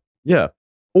most of it. Yeah.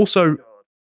 Also,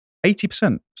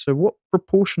 80%. So what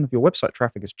proportion of your website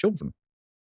traffic is children?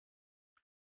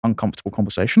 Uncomfortable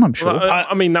conversation, I'm sure. Well,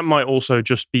 I mean, that might also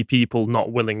just be people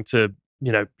not willing to,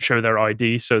 show their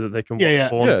ID so that they can watch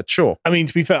porn. Yeah, sure. I mean,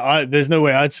 to be fair, there's no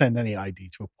way I'd send any ID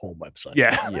to a porn website.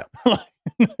 Yeah.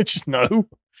 Just no.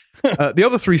 The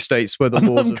other three states where the I'm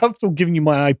laws uncomfortable giving you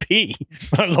my IP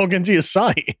when I log into your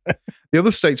site. the other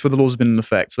states where the laws have been in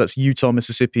effect, so that's Utah,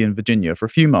 Mississippi, and Virginia, for a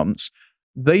few months,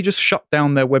 they just shut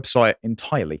down their website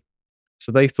entirely.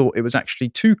 So they thought it was actually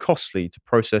too costly to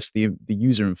process the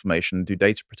user information and do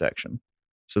data protection.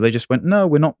 So they just went, no,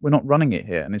 we're not running it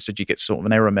here. And instead you get sort of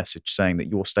an error message saying that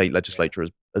your state legislature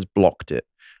has blocked it.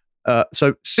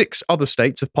 So 6 other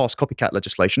states have passed copycat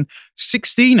legislation.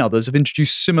 16 others have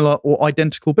introduced similar or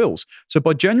identical bills. So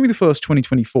by January the 1st,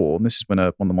 2024, and this is when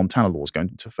the Montana law is going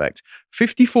into effect,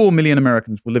 54 million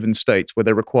Americans will live in states where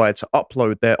they're required to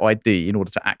upload their ID in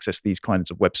order to access these kinds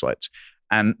of websites.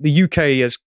 And the UK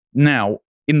is now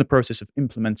in the process of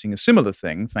implementing a similar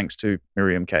thing, thanks to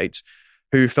Miriam Cates,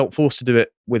 who felt forced to do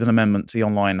it with an amendment to the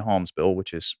Online Harms Bill,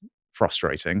 which is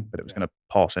frustrating, but it was going to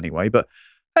pass anyway. But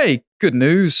hey, good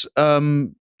news.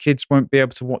 Kids won't be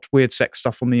able to watch weird sex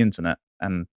stuff on the internet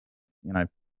and,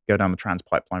 go down the trans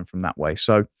pipeline from that way.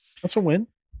 So That's a win.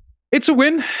 it's a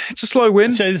win. It's a slow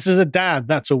win. So this is a dad.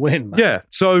 That's a win, man. Yeah.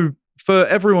 So for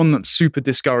everyone that's super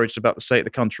discouraged about the state of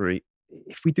the country,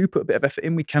 if we do put a bit of effort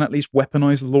in, we can at least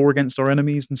weaponize the law against our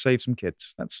enemies and save some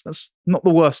kids. That's not the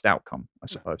worst outcome, I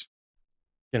suppose.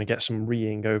 Going to get some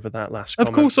reeing over that last Of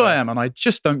comment course I there. am, and I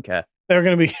just don't care. There are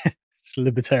going to be just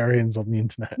libertarians on the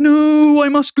internet. No,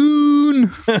 I'm a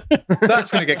scoon.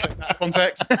 That's going to get clipped out of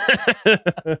context.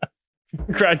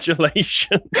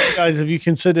 Congratulations. Guys, have you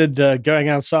considered going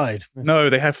outside? No,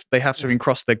 they have to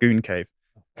encrust their goon cave.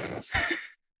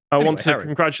 I want to Harry.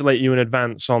 congratulate you in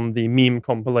advance on the meme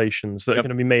compilations that are going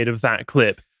to be made of that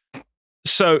clip.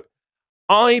 So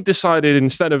I decided,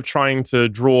 instead of trying to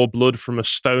draw blood from a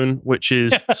stone, which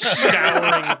is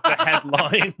scouring the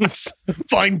headlines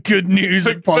Find good news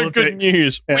in for politics. good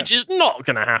news, Yeah. which is not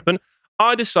going to happen,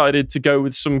 I decided to go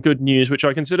with some good news, which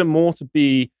I consider more to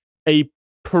be a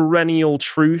perennial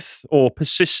truth or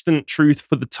persistent truth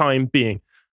for the time being.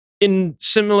 In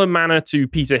similar manner to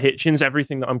Peter Hitchens,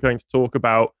 everything that I'm going to talk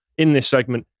about in this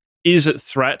segment is at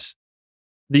threat.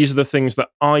 These are the things that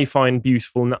I find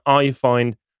beautiful and that I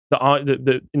find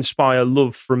that inspire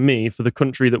love from me for the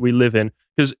country that we live in,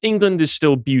 because England is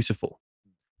still beautiful.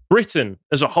 Britain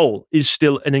as a whole is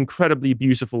still an incredibly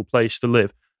beautiful place to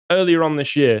live. Earlier on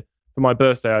this year, for my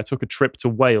birthday, I took a trip to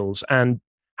Wales, and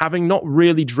having not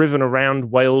really driven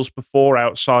around Wales before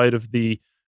outside of the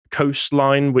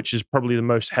coastline, which is probably the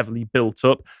most heavily built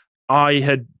up, I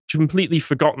had completely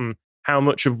forgotten how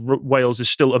much of Wales is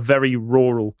still a very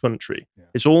rural country. Yeah.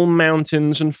 It's all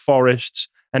mountains and forests,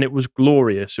 and it was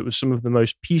glorious. It was some of the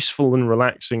most peaceful and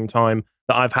relaxing time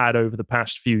that I've had over the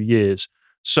past few years.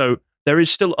 So there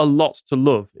is still a lot to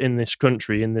love in this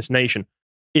country, in this nation.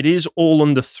 It is all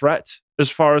under threat, as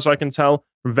far as I can tell,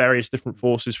 from various different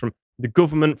forces, from the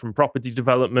government, from property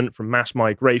development, from mass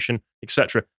migration,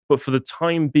 etc. But for the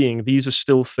time being, these are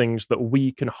still things that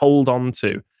we can hold on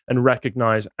to and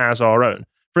recognize as our own.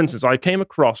 For instance, I came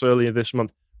across earlier this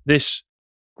month this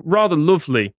rather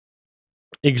lovely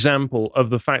example of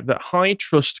the fact that high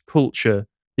trust culture,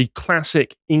 the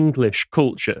classic English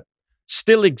culture,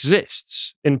 still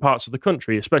exists in parts of the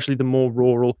country, especially the more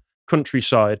rural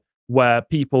countryside, where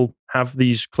people have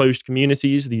these closed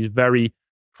communities, these very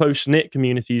close-knit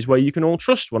communities where you can all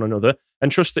trust one another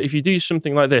and trust that if you do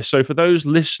something like this. So for those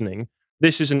listening,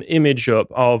 this is an image up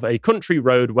of a country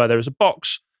road where there is a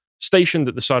box stationed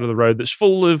at the side of the road that's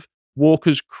full of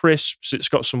Walker's crisps. It's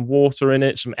got some water in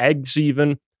it, some eggs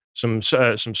even, some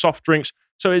soft drinks.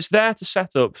 So it's there to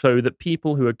set up so that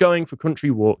people who are going for country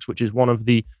walks, which is one of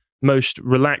the most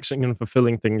relaxing and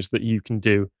fulfilling things that you can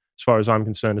do, as far as I'm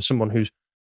concerned, as someone who's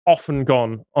often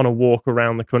gone on a walk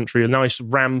around the country, a nice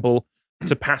ramble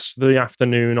to pass the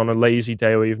afternoon on a lazy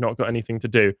day where you've not got anything to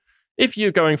do. If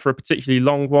you're going for a particularly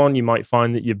long one, you might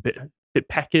find that you're a bit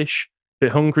peckish, a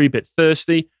bit hungry, a bit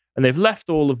thirsty, and they've left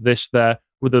all of this there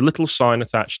with a little sign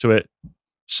attached to it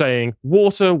saying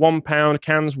water £1,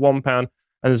 cans £1, and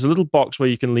there's a little box where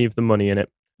you can leave the money in it.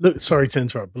 Look, sorry to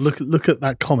interrupt, but look at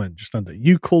that comment just under.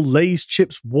 You call Lay's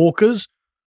chips Walkers?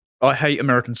 I hate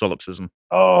American solipsism.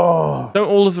 Oh, Don't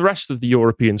all of the rest of the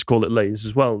Europeans call it Lay's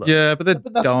as well, though? Yeah, but they're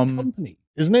but that's dumb. a company,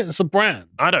 isn't it? It's a brand.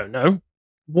 I don't know.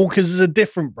 Walkers is a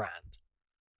different brand.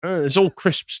 It's all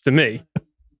crisps to me.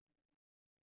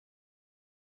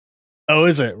 Oh,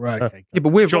 is it? Right. Okay. Yeah, but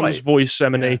we're John's right. voice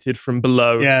emanated from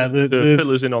below Yeah, to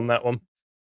fill us in on that one.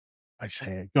 I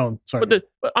say it. Go on. Sorry.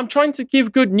 But I'm trying to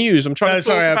give good news. I'm trying to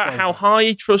talk about how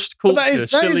high trust culture But that is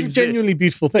still a exists. genuinely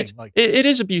beautiful thing. It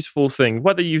is a beautiful thing,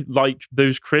 whether you like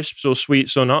those crisps or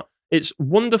sweets or not. It's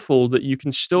wonderful that you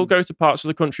can still go to parts of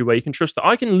the country where you can trust that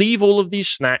I can leave all of these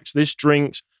snacks, this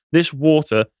drinks, this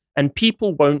water, and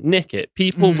people won't nick it.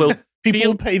 People will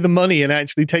People will pay the money and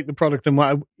actually take the product and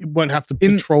won't have to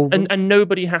patrol them. And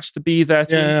nobody has to be there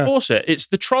to enforce it. It's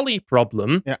the trolley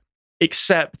problem,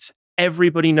 except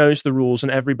everybody knows the rules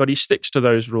and everybody sticks to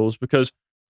those rules because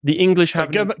the English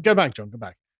have... Go back, John, go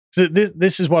back. So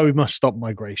this is why we must stop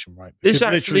migration, right? Because This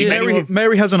actually...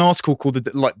 Mary has an article called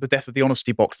the Death of the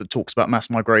Honesty Box that talks about mass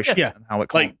migration and how it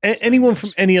can't... Anyone from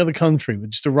any other country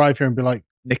would just arrive here and be like...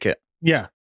 Nick it. Yeah.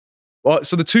 Well,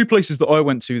 so the two places that I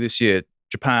went to this year,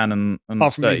 Japan and the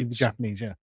States. Maybe the Japanese,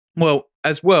 yeah. Well,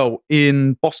 as well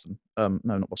in Boston. No,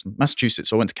 not Boston.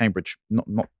 Massachusetts. So I went to Cambridge. Not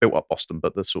built up Boston,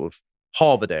 but the sort of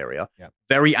Harvard area. Yeah.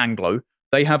 Very Anglo.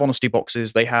 They have honesty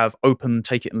boxes. They have open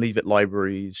take it and leave it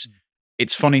libraries.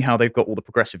 It's funny how they've got all the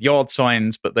progressive yard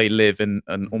signs, but they live in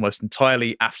an almost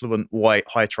entirely affluent, white,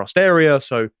 high trust area.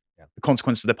 So the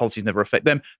consequences of their policies never affect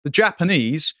them. The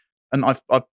Japanese, and I've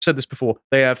said this before,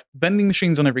 they have vending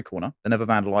machines on every corner. They're never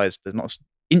vandalized. There's not an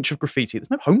inch of graffiti.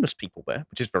 There's no homeless people there,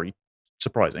 which is very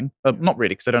surprising. Not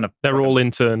really, because they don't have... They're all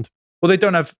interned. Well, they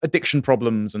don't have addiction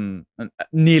problems and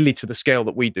nearly to the scale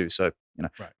that we do. So,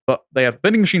 Right. But they have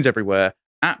vending machines everywhere,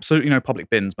 absolutely no public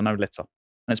bins, but no litter.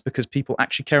 And it's because people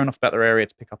actually care enough about their area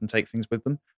to pick up and take things with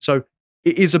them. So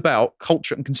it is about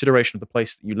culture and consideration of the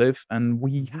place that you live. And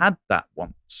we had that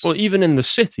once. Well, even in the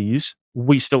cities,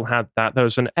 we still had that. There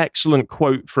was an excellent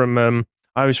quote from,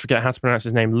 I always forget how to pronounce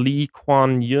his name, Lee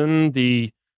Kuan Yew,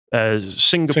 the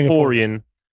Singaporean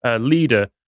leader.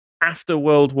 After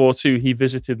World War II, he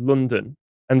visited London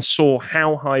and saw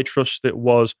how high trust it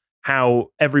was, how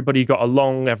everybody got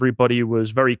along, everybody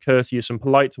was very courteous and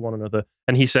polite to one another.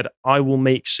 And he said, I will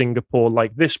make Singapore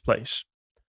like this place.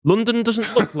 London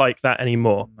doesn't look like that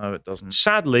anymore. No, it doesn't.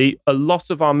 Sadly, a lot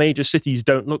of our major cities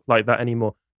don't look like that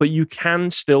anymore. But you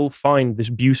can still find this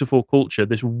beautiful culture,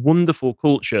 this wonderful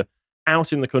culture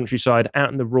out in the countryside,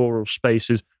 out in the rural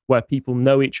spaces where people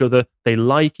know each other, they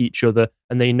like each other,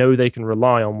 and they know they can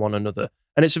rely on one another.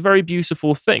 And it's a very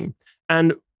beautiful thing.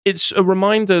 And it's a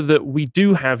reminder that we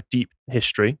do have deep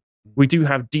history. We do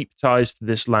have deep ties to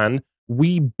this land.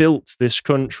 We built this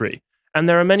country. And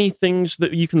there are many things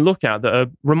that you can look at that are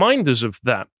reminders of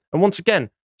that. And once again,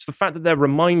 it's the fact that they're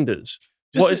reminders.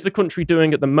 What is the country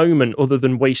doing at the moment other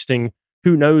than wasting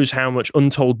who knows how much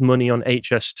untold money on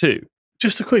HS2?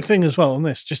 Just a quick thing as well on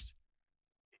this.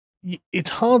 It's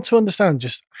hard to understand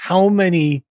just how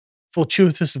many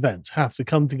fortuitous events have to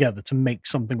come together to make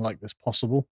something like this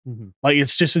possible. Mm-hmm. Like,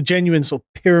 it's just a genuine sort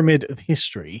of pyramid of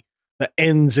history that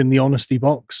ends in the honesty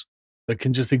box that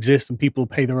can just exist and people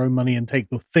pay their own money and take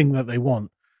the thing that they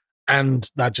want. And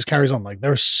that just carries on. Like,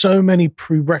 there are so many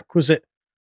prerequisite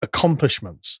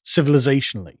accomplishments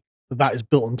civilizationally that is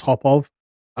built on top of.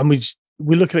 And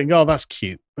we look at it and go, oh, that's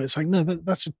cute. But it's like, no,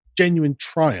 that's a genuine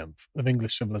triumph of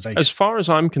English civilization. As far as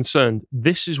I'm concerned,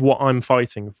 this is what I'm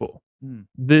fighting for.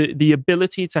 The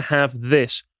ability to have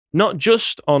this, not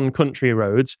just on country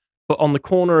roads, but on the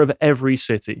corner of every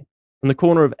city, on the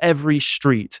corner of every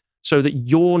street, so that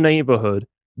your neighborhood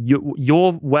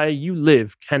your where you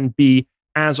live can be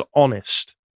as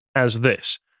honest as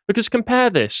this. Because compare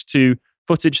this to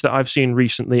footage that I've seen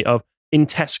recently of in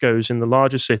Tesco's in the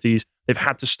larger cities, they've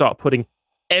had to start putting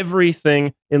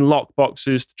everything in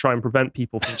lockboxes to try and prevent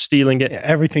people from stealing it. Yeah,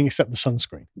 everything except the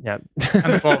sunscreen. Yeah.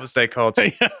 And the Father's Day cards.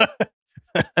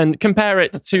 And compare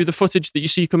it to the footage that you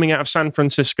see coming out of San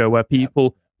Francisco, where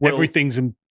people everything's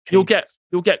in. You'll get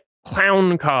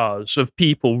clown cars of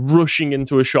people rushing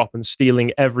into a shop and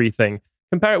stealing everything.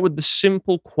 Compare it with the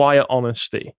simple, quiet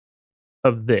honesty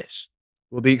of this.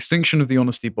 Well, the extinction of the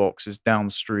honesty box is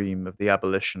downstream of the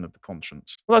abolition of the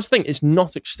conscience. Well, that's the thing. It's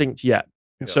not extinct yet.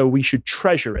 Yeah. So we should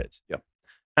treasure it. Yeah.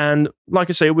 And like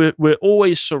I say, we're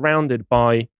always surrounded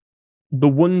by the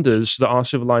wonders that our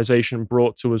civilization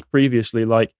brought to us previously,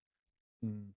 like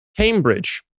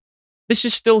Cambridge. This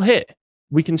is still here.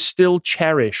 We can still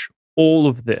cherish all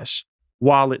of this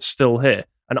while it's still here.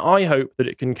 And I hope that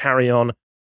it can carry on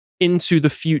into the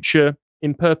future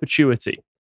in perpetuity.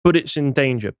 But it's in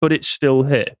danger, but it's still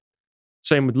here.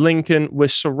 Same with Lincoln. We're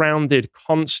surrounded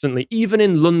constantly, even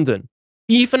in London,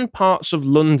 even parts of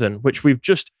London, which we've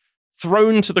just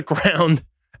thrown to the ground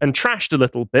and trashed a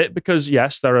little bit because,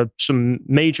 yes, there are some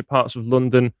major parts of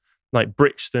London, like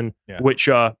Brixton, which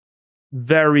are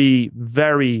very,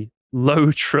 very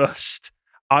low trust.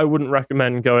 I wouldn't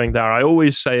recommend going there. I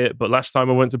always say it, but last time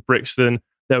I went to Brixton,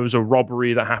 there was a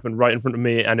robbery that happened right in front of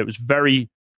me, and it was very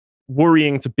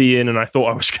worrying to be in, and I thought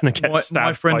I was going to get stabbed.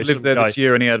 My friend lived there this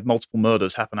year, and he had multiple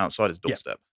murders happen outside his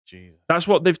doorstep. Jesus. That's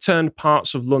what they've turned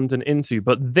parts of London into.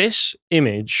 But this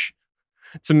image,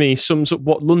 to me, sums up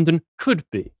what London could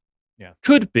be. Yeah.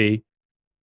 Could be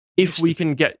if we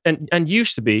can get, and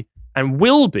used to be, and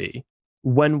will be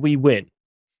when we win.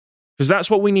 Because that's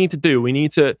what we need to do. We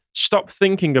need to stop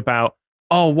thinking about,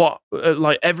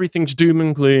 like everything's doom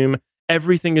and gloom,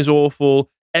 everything is awful,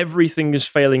 everything is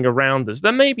failing around us.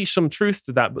 There may be some truth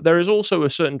to that, but there is also a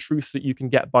certain truth that you can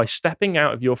get by stepping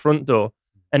out of your front door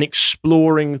and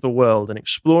exploring the world and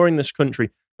exploring this country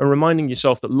and reminding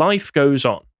yourself that life goes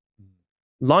on.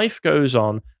 Life goes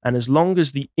on, and as long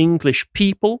as the English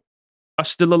people are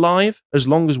still alive, as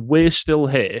long as we're still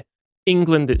here,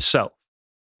 England itself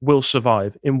will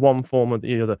survive in one form or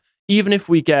the other. Even if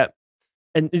we get,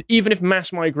 and even if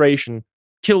mass migration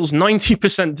kills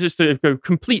 90%, just to go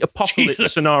complete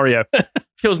apocalypse scenario,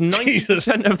 kills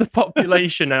 90% of the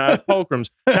population out of pogroms,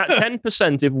 that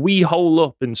 10%, if we hole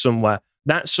up in somewhere,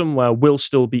 that somewhere will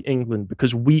still be England,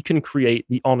 because we can create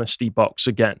the honesty box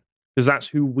again, because that's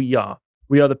who we are.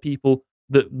 We are the people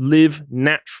that live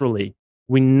naturally.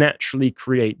 We naturally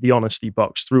create the honesty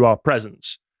box through our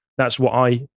presence. That's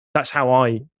how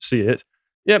I see it.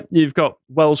 Yep, you've got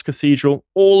Wells Cathedral,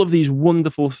 all of these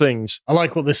wonderful things. I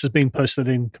like what this has been posted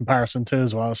in comparison to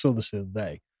as well. I saw this the other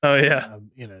day. Oh, yeah.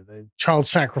 The child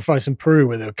sacrifice in Peru,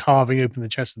 where they were carving open the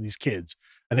chest of these kids.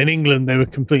 And in England, they were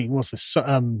completing, what's this,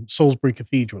 Salisbury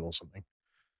Cathedral or something.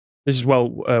 This is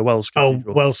Wells Cathedral.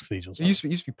 Oh, Wells Cathedral. It used to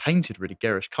be painted really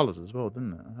garish colours as well,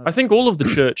 didn't it? I think all of the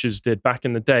churches did back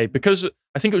in the day, because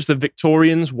I think it was the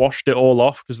Victorians washed it all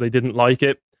off because they didn't like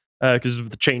it, because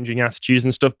of the changing attitudes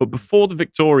and stuff. But before the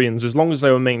Victorians, as long as they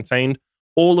were maintained,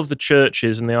 all of the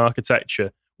churches and the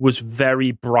architecture was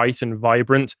very bright and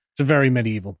vibrant. It's a very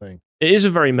medieval thing. It is a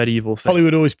very medieval thing.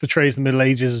 Hollywood always portrays the Middle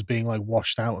Ages as being like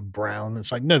washed out and brown.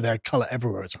 It's like, no, they had colour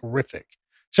everywhere. It's horrific.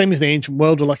 Same as the ancient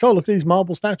world were like, oh, look at these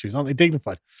marble statues. Aren't they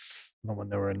dignified? Not when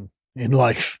they were in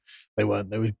life. They weren't.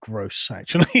 They were gross,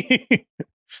 actually.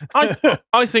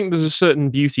 I think there's a certain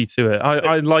beauty to it.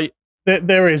 I like...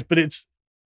 There is, but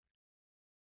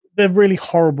they're really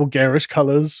horrible garish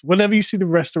colours. Whenever you see the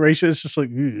restoration, it's just like,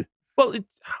 ew. Well,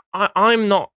 I'm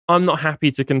not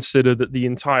happy to consider that the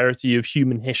entirety of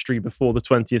human history before the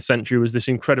 20th century was this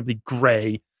incredibly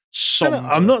grey, somber,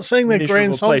 I'm not saying they're grey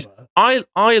and somber.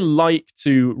 I like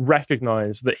to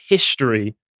recognise that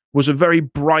history was a very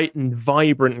bright and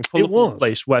vibrant and colourful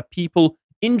place where people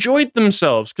enjoyed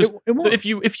themselves. Because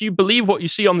if you believe what you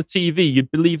see on the TV,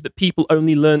 you'd believe that people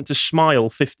only learned to smile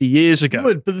 50 years ago. You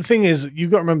would, but the thing is,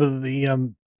 you've got to remember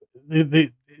that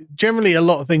the generally a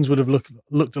lot of things would have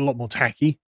looked a lot more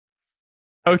tacky.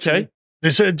 Okay,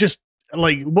 there's just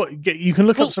like what you can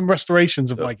look up some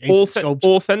restorations of like ancient sculpture.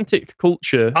 Authentic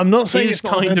culture. I'm not saying it's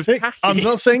kind of tacky. I'm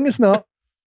not saying it's not.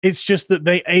 It's just that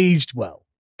they aged well.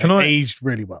 Aged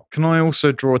really well. Can I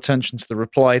also draw attention to the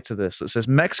reply to this that says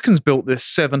Mexicans built this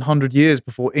 700 years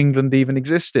before England even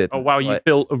existed? Oh, wow, you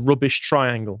built a rubbish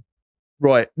triangle.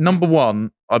 Right. Number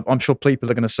one, I'm sure people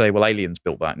are going to say, well, aliens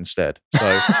built that instead. So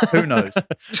who knows?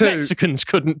 Mexicans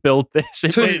couldn't build this.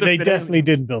 They definitely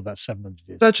didn't build that 700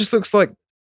 years. That just looks like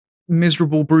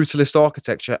miserable brutalist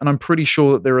architecture, and I'm pretty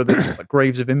sure that there are the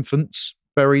graves of infants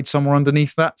buried somewhere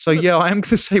underneath that. So yeah, I am going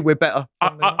to say we're better.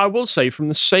 I will say, from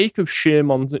the sake of sheer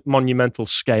monumental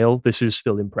scale, this is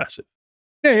still impressive.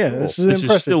 Yeah, this is an This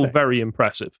impressive is still thing. very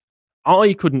impressive.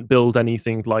 I couldn't build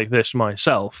anything like this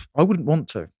myself. I wouldn't want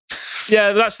to.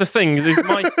 Yeah, that's the thing.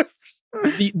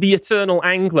 The eternal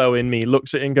Anglo in me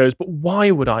looks at it and goes, but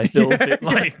why would I build it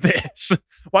like this?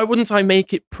 Why wouldn't I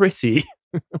make it pretty?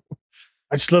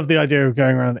 I just love the idea of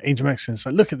going around Age of Mexico. It's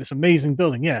like, look at this amazing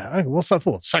building. Yeah, what's that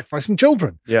for? Sacrificing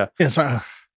children. Yeah. It's like,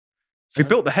 We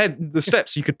built the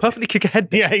steps. You could perfectly kick a head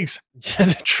down. yeah, exactly.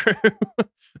 Yeah, true.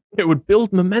 It would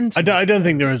build momentum. I don't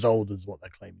think they're as old as what they're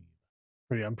claiming.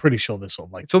 I'm pretty sure they're sort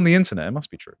of like. It's on the internet. It must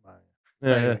be true. Yeah.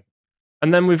 Anyway.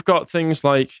 And then we've got things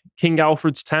like King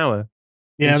Alfred's Tower.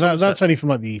 Yeah, in Somerset. that's only from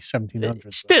like the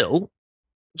 1700s. Still,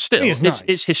 It's nice.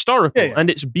 it's historical Yeah. and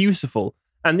it's beautiful.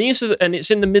 And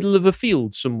it's in the middle of a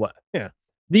field somewhere. Yeah.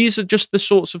 These are just the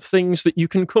sorts of things that you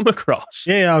can come across.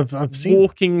 Yeah, I've seen.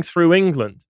 Walking through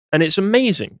England, and it's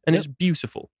amazing and Yep. it's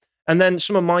beautiful. And then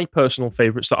some of my personal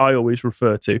favorites that I always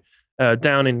refer to,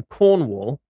 down in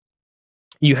Cornwall,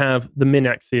 you have the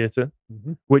Minack Theatre,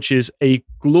 Mhm. which is a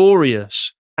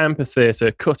glorious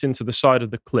amphitheatre cut into the side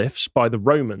of the cliffs by the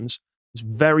Romans. It's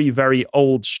very, very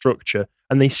old structure,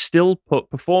 and they still put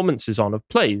performances on of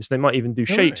plays. They might even do Right.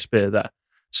 Shakespeare there.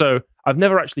 So I've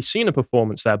never actually seen a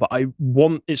performance there, but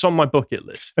it's on my bucket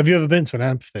list. Have you ever been to an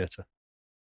amphitheatre?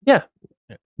 Yeah,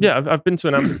 I've been to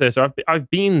an amphitheatre. I've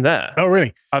been there. Oh,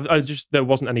 really? There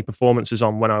wasn't any performances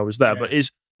on when I was there, Yeah. but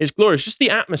it's glorious. Just the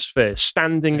atmosphere,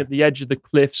 standing at the edge of the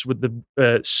cliffs with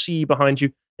the sea behind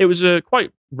you. It was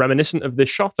quite reminiscent of this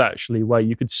shot, actually, where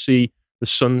you could see the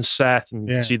sunset and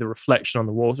you could see the reflection on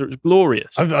the water. It was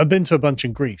glorious. I've been to a bunch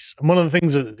in Greece, and one of the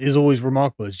things that is always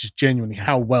remarkable is just genuinely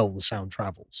how well the sound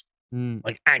travels. Mm.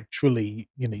 Like actually,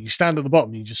 you stand at the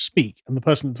bottom, you just speak, and the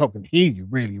person at the top can hear you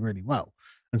really, really well.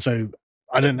 And so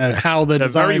I don't know how they're They're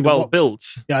designed very or well what- built.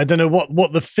 Yeah, I don't know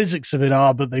what the physics of it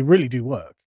are, but they really do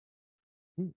work.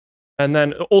 And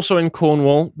then also in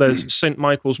Cornwall, there's St.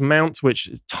 Michael's Mount, which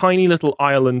is a tiny little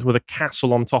island with a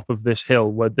castle on top of this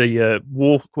hill where the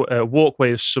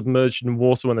walkway is submerged in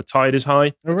water when the tide is high.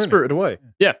 Oh, really? Spirited Away.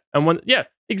 Yeah,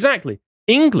 exactly.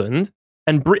 England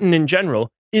and Britain in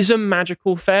general is a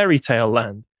magical fairy tale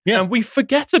land. Yeah. And we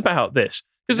forget about this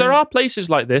because there Yeah. are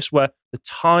places like this where the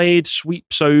tide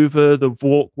sweeps over the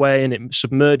walkway and it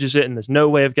submerges it and there's no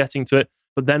way of getting to it.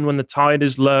 But then when the tide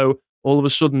is low, all of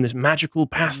a sudden this magical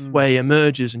pathway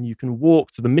emerges and you can walk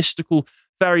to the mystical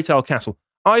fairy tale castle.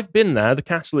 I've been there. The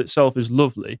castle itself is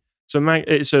lovely. So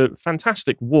it's a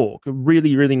fantastic walk, a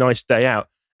really, really nice day out.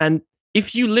 And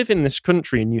if you live in this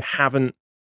country and you haven't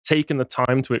taken the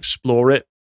time to explore it,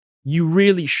 you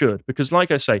really should. Because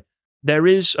like I say, there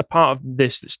is a part of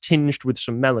this that's tinged with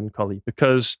some melancholy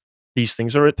because these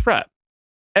things are at threat.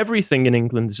 Everything in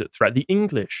England is at threat. The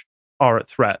English are at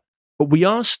threat. But we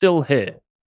are still here.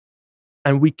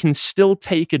 And we can still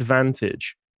take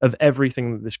advantage of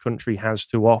everything that this country has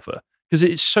to offer because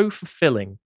it's so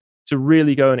fulfilling to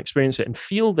really go and experience it and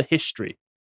feel the history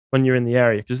when you're in the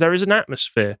area. Because there is an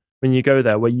atmosphere when you go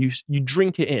there where you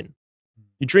drink it in.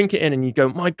 You drink it in and you go,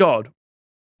 my God,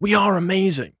 we are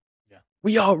amazing. Yeah.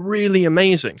 We are really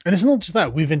amazing. And it's not just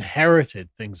that, we've inherited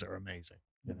things that are amazing.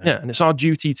 you know? Yeah, and it's our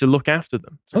duty to look after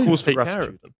them, Oh, to yeah. Cause for take care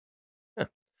gratitude. of them. Yeah.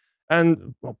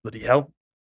 And, well, bloody hell,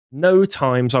 no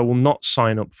times I will not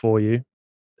sign up for you.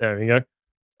 There we go.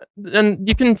 And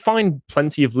you can find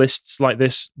plenty of lists like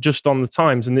this just on the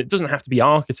Times, and it doesn't have to be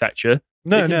architecture.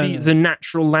 No, It can be the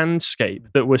natural landscape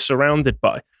that we're surrounded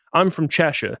by. I'm from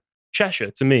Cheshire.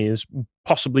 Cheshire, to me, is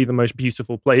possibly the most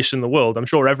beautiful place in the world. I'm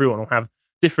sure everyone will have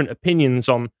different opinions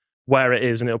on where it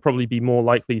is, and it'll probably be more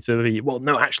likely to be, well,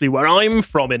 no, actually, where I'm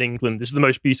from in England is the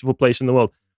most beautiful place in the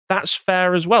world. That's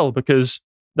fair as well, because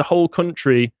the whole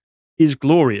country is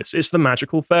glorious. It's the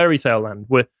magical fairy tale land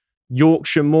where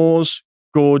Yorkshire moors,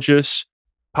 gorgeous,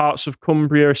 parts of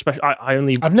Cumbria, especially.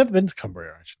 I've never been to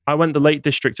Cumbria, actually. I went the Lake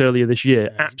District earlier this year. Yeah,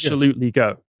 it's good. Absolutely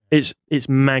go. It's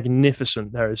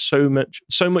magnificent. There is so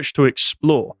much to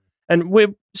explore. And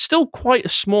we're still quite a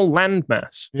small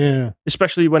landmass, Yeah.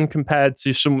 especially when compared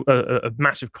to a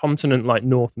massive continent like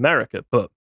North America. But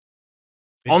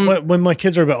When my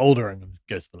kids are a bit older, I'm going to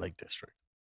go to the Lake District.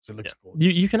 So it looks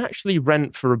gorgeous. you can actually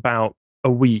rent for about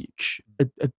a week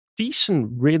a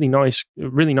decent, really nice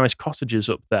cottages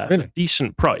up there, Really? a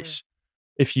decent price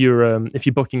if you're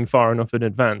booking far enough in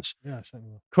advance. Yeah,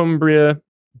 certainly. Cumbria,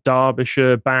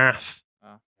 Derbyshire, Bath,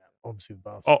 Obviously, the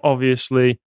Baths.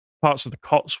 obviously parts of the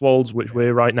Cotswolds, which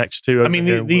we're right next to. I mean,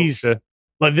 over here in these Wiltshire.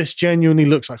 like this genuinely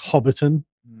looks like Hobbiton.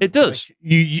 It does.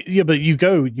 Like, but you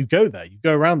go there, you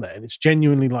go around there, and it's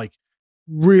genuinely like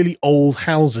really old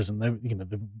houses, and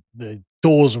the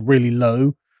doors are really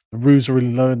low, the roofs are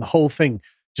really low, and the whole thing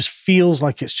just feels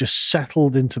like it's just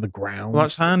settled into the ground. Well,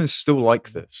 Japan is still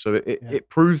like this, so it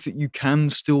proves that you can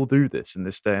still do this in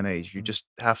this day and age. You just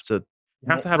have to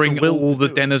have bring the will all to the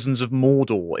do it. denizens of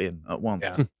Mordor in at once.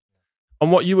 Yeah. On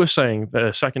what you were saying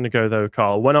a second ago, though,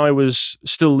 Carl, when I was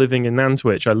still living in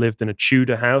Nantwich, I lived in a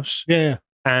Tudor house. Yeah.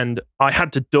 And I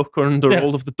had to duck under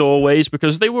all of the doorways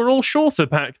because they were all shorter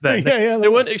back then. They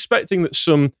weren't expecting that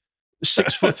some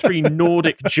 6'3"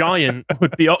 Nordic giant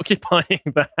would be occupying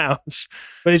the house.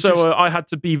 So I had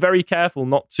to be very careful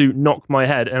not to knock my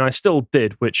head, and I still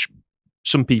did, which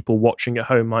some people watching at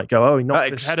home might go, "Oh, he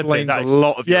knocked his head a bit." That explains a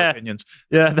lot of your opinions.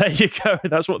 Yeah, there you go.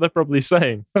 That's what they're probably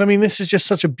saying. But I mean, this is just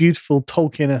such a beautiful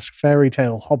Tolkien-esque fairy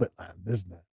tale Hobbit land,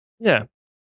 isn't it? Yeah,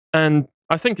 and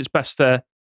I think it's best to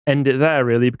end it there,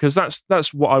 really, because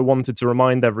that's what I wanted to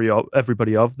remind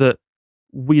everybody of, that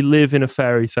we live in a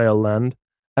fairy tale land,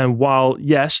 and while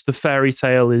yes, the fairy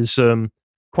tale is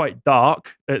quite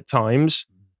dark at times,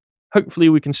 hopefully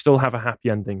we can still have a happy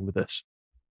ending with this.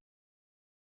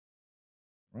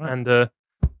 Right. And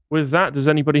with that, does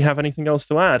anybody have anything else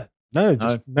to add? No,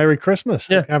 just Merry Christmas.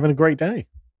 Yeah. Having a great day.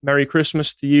 Merry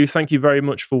Christmas to you. Thank you very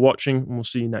much for watching, and we'll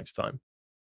see you next time.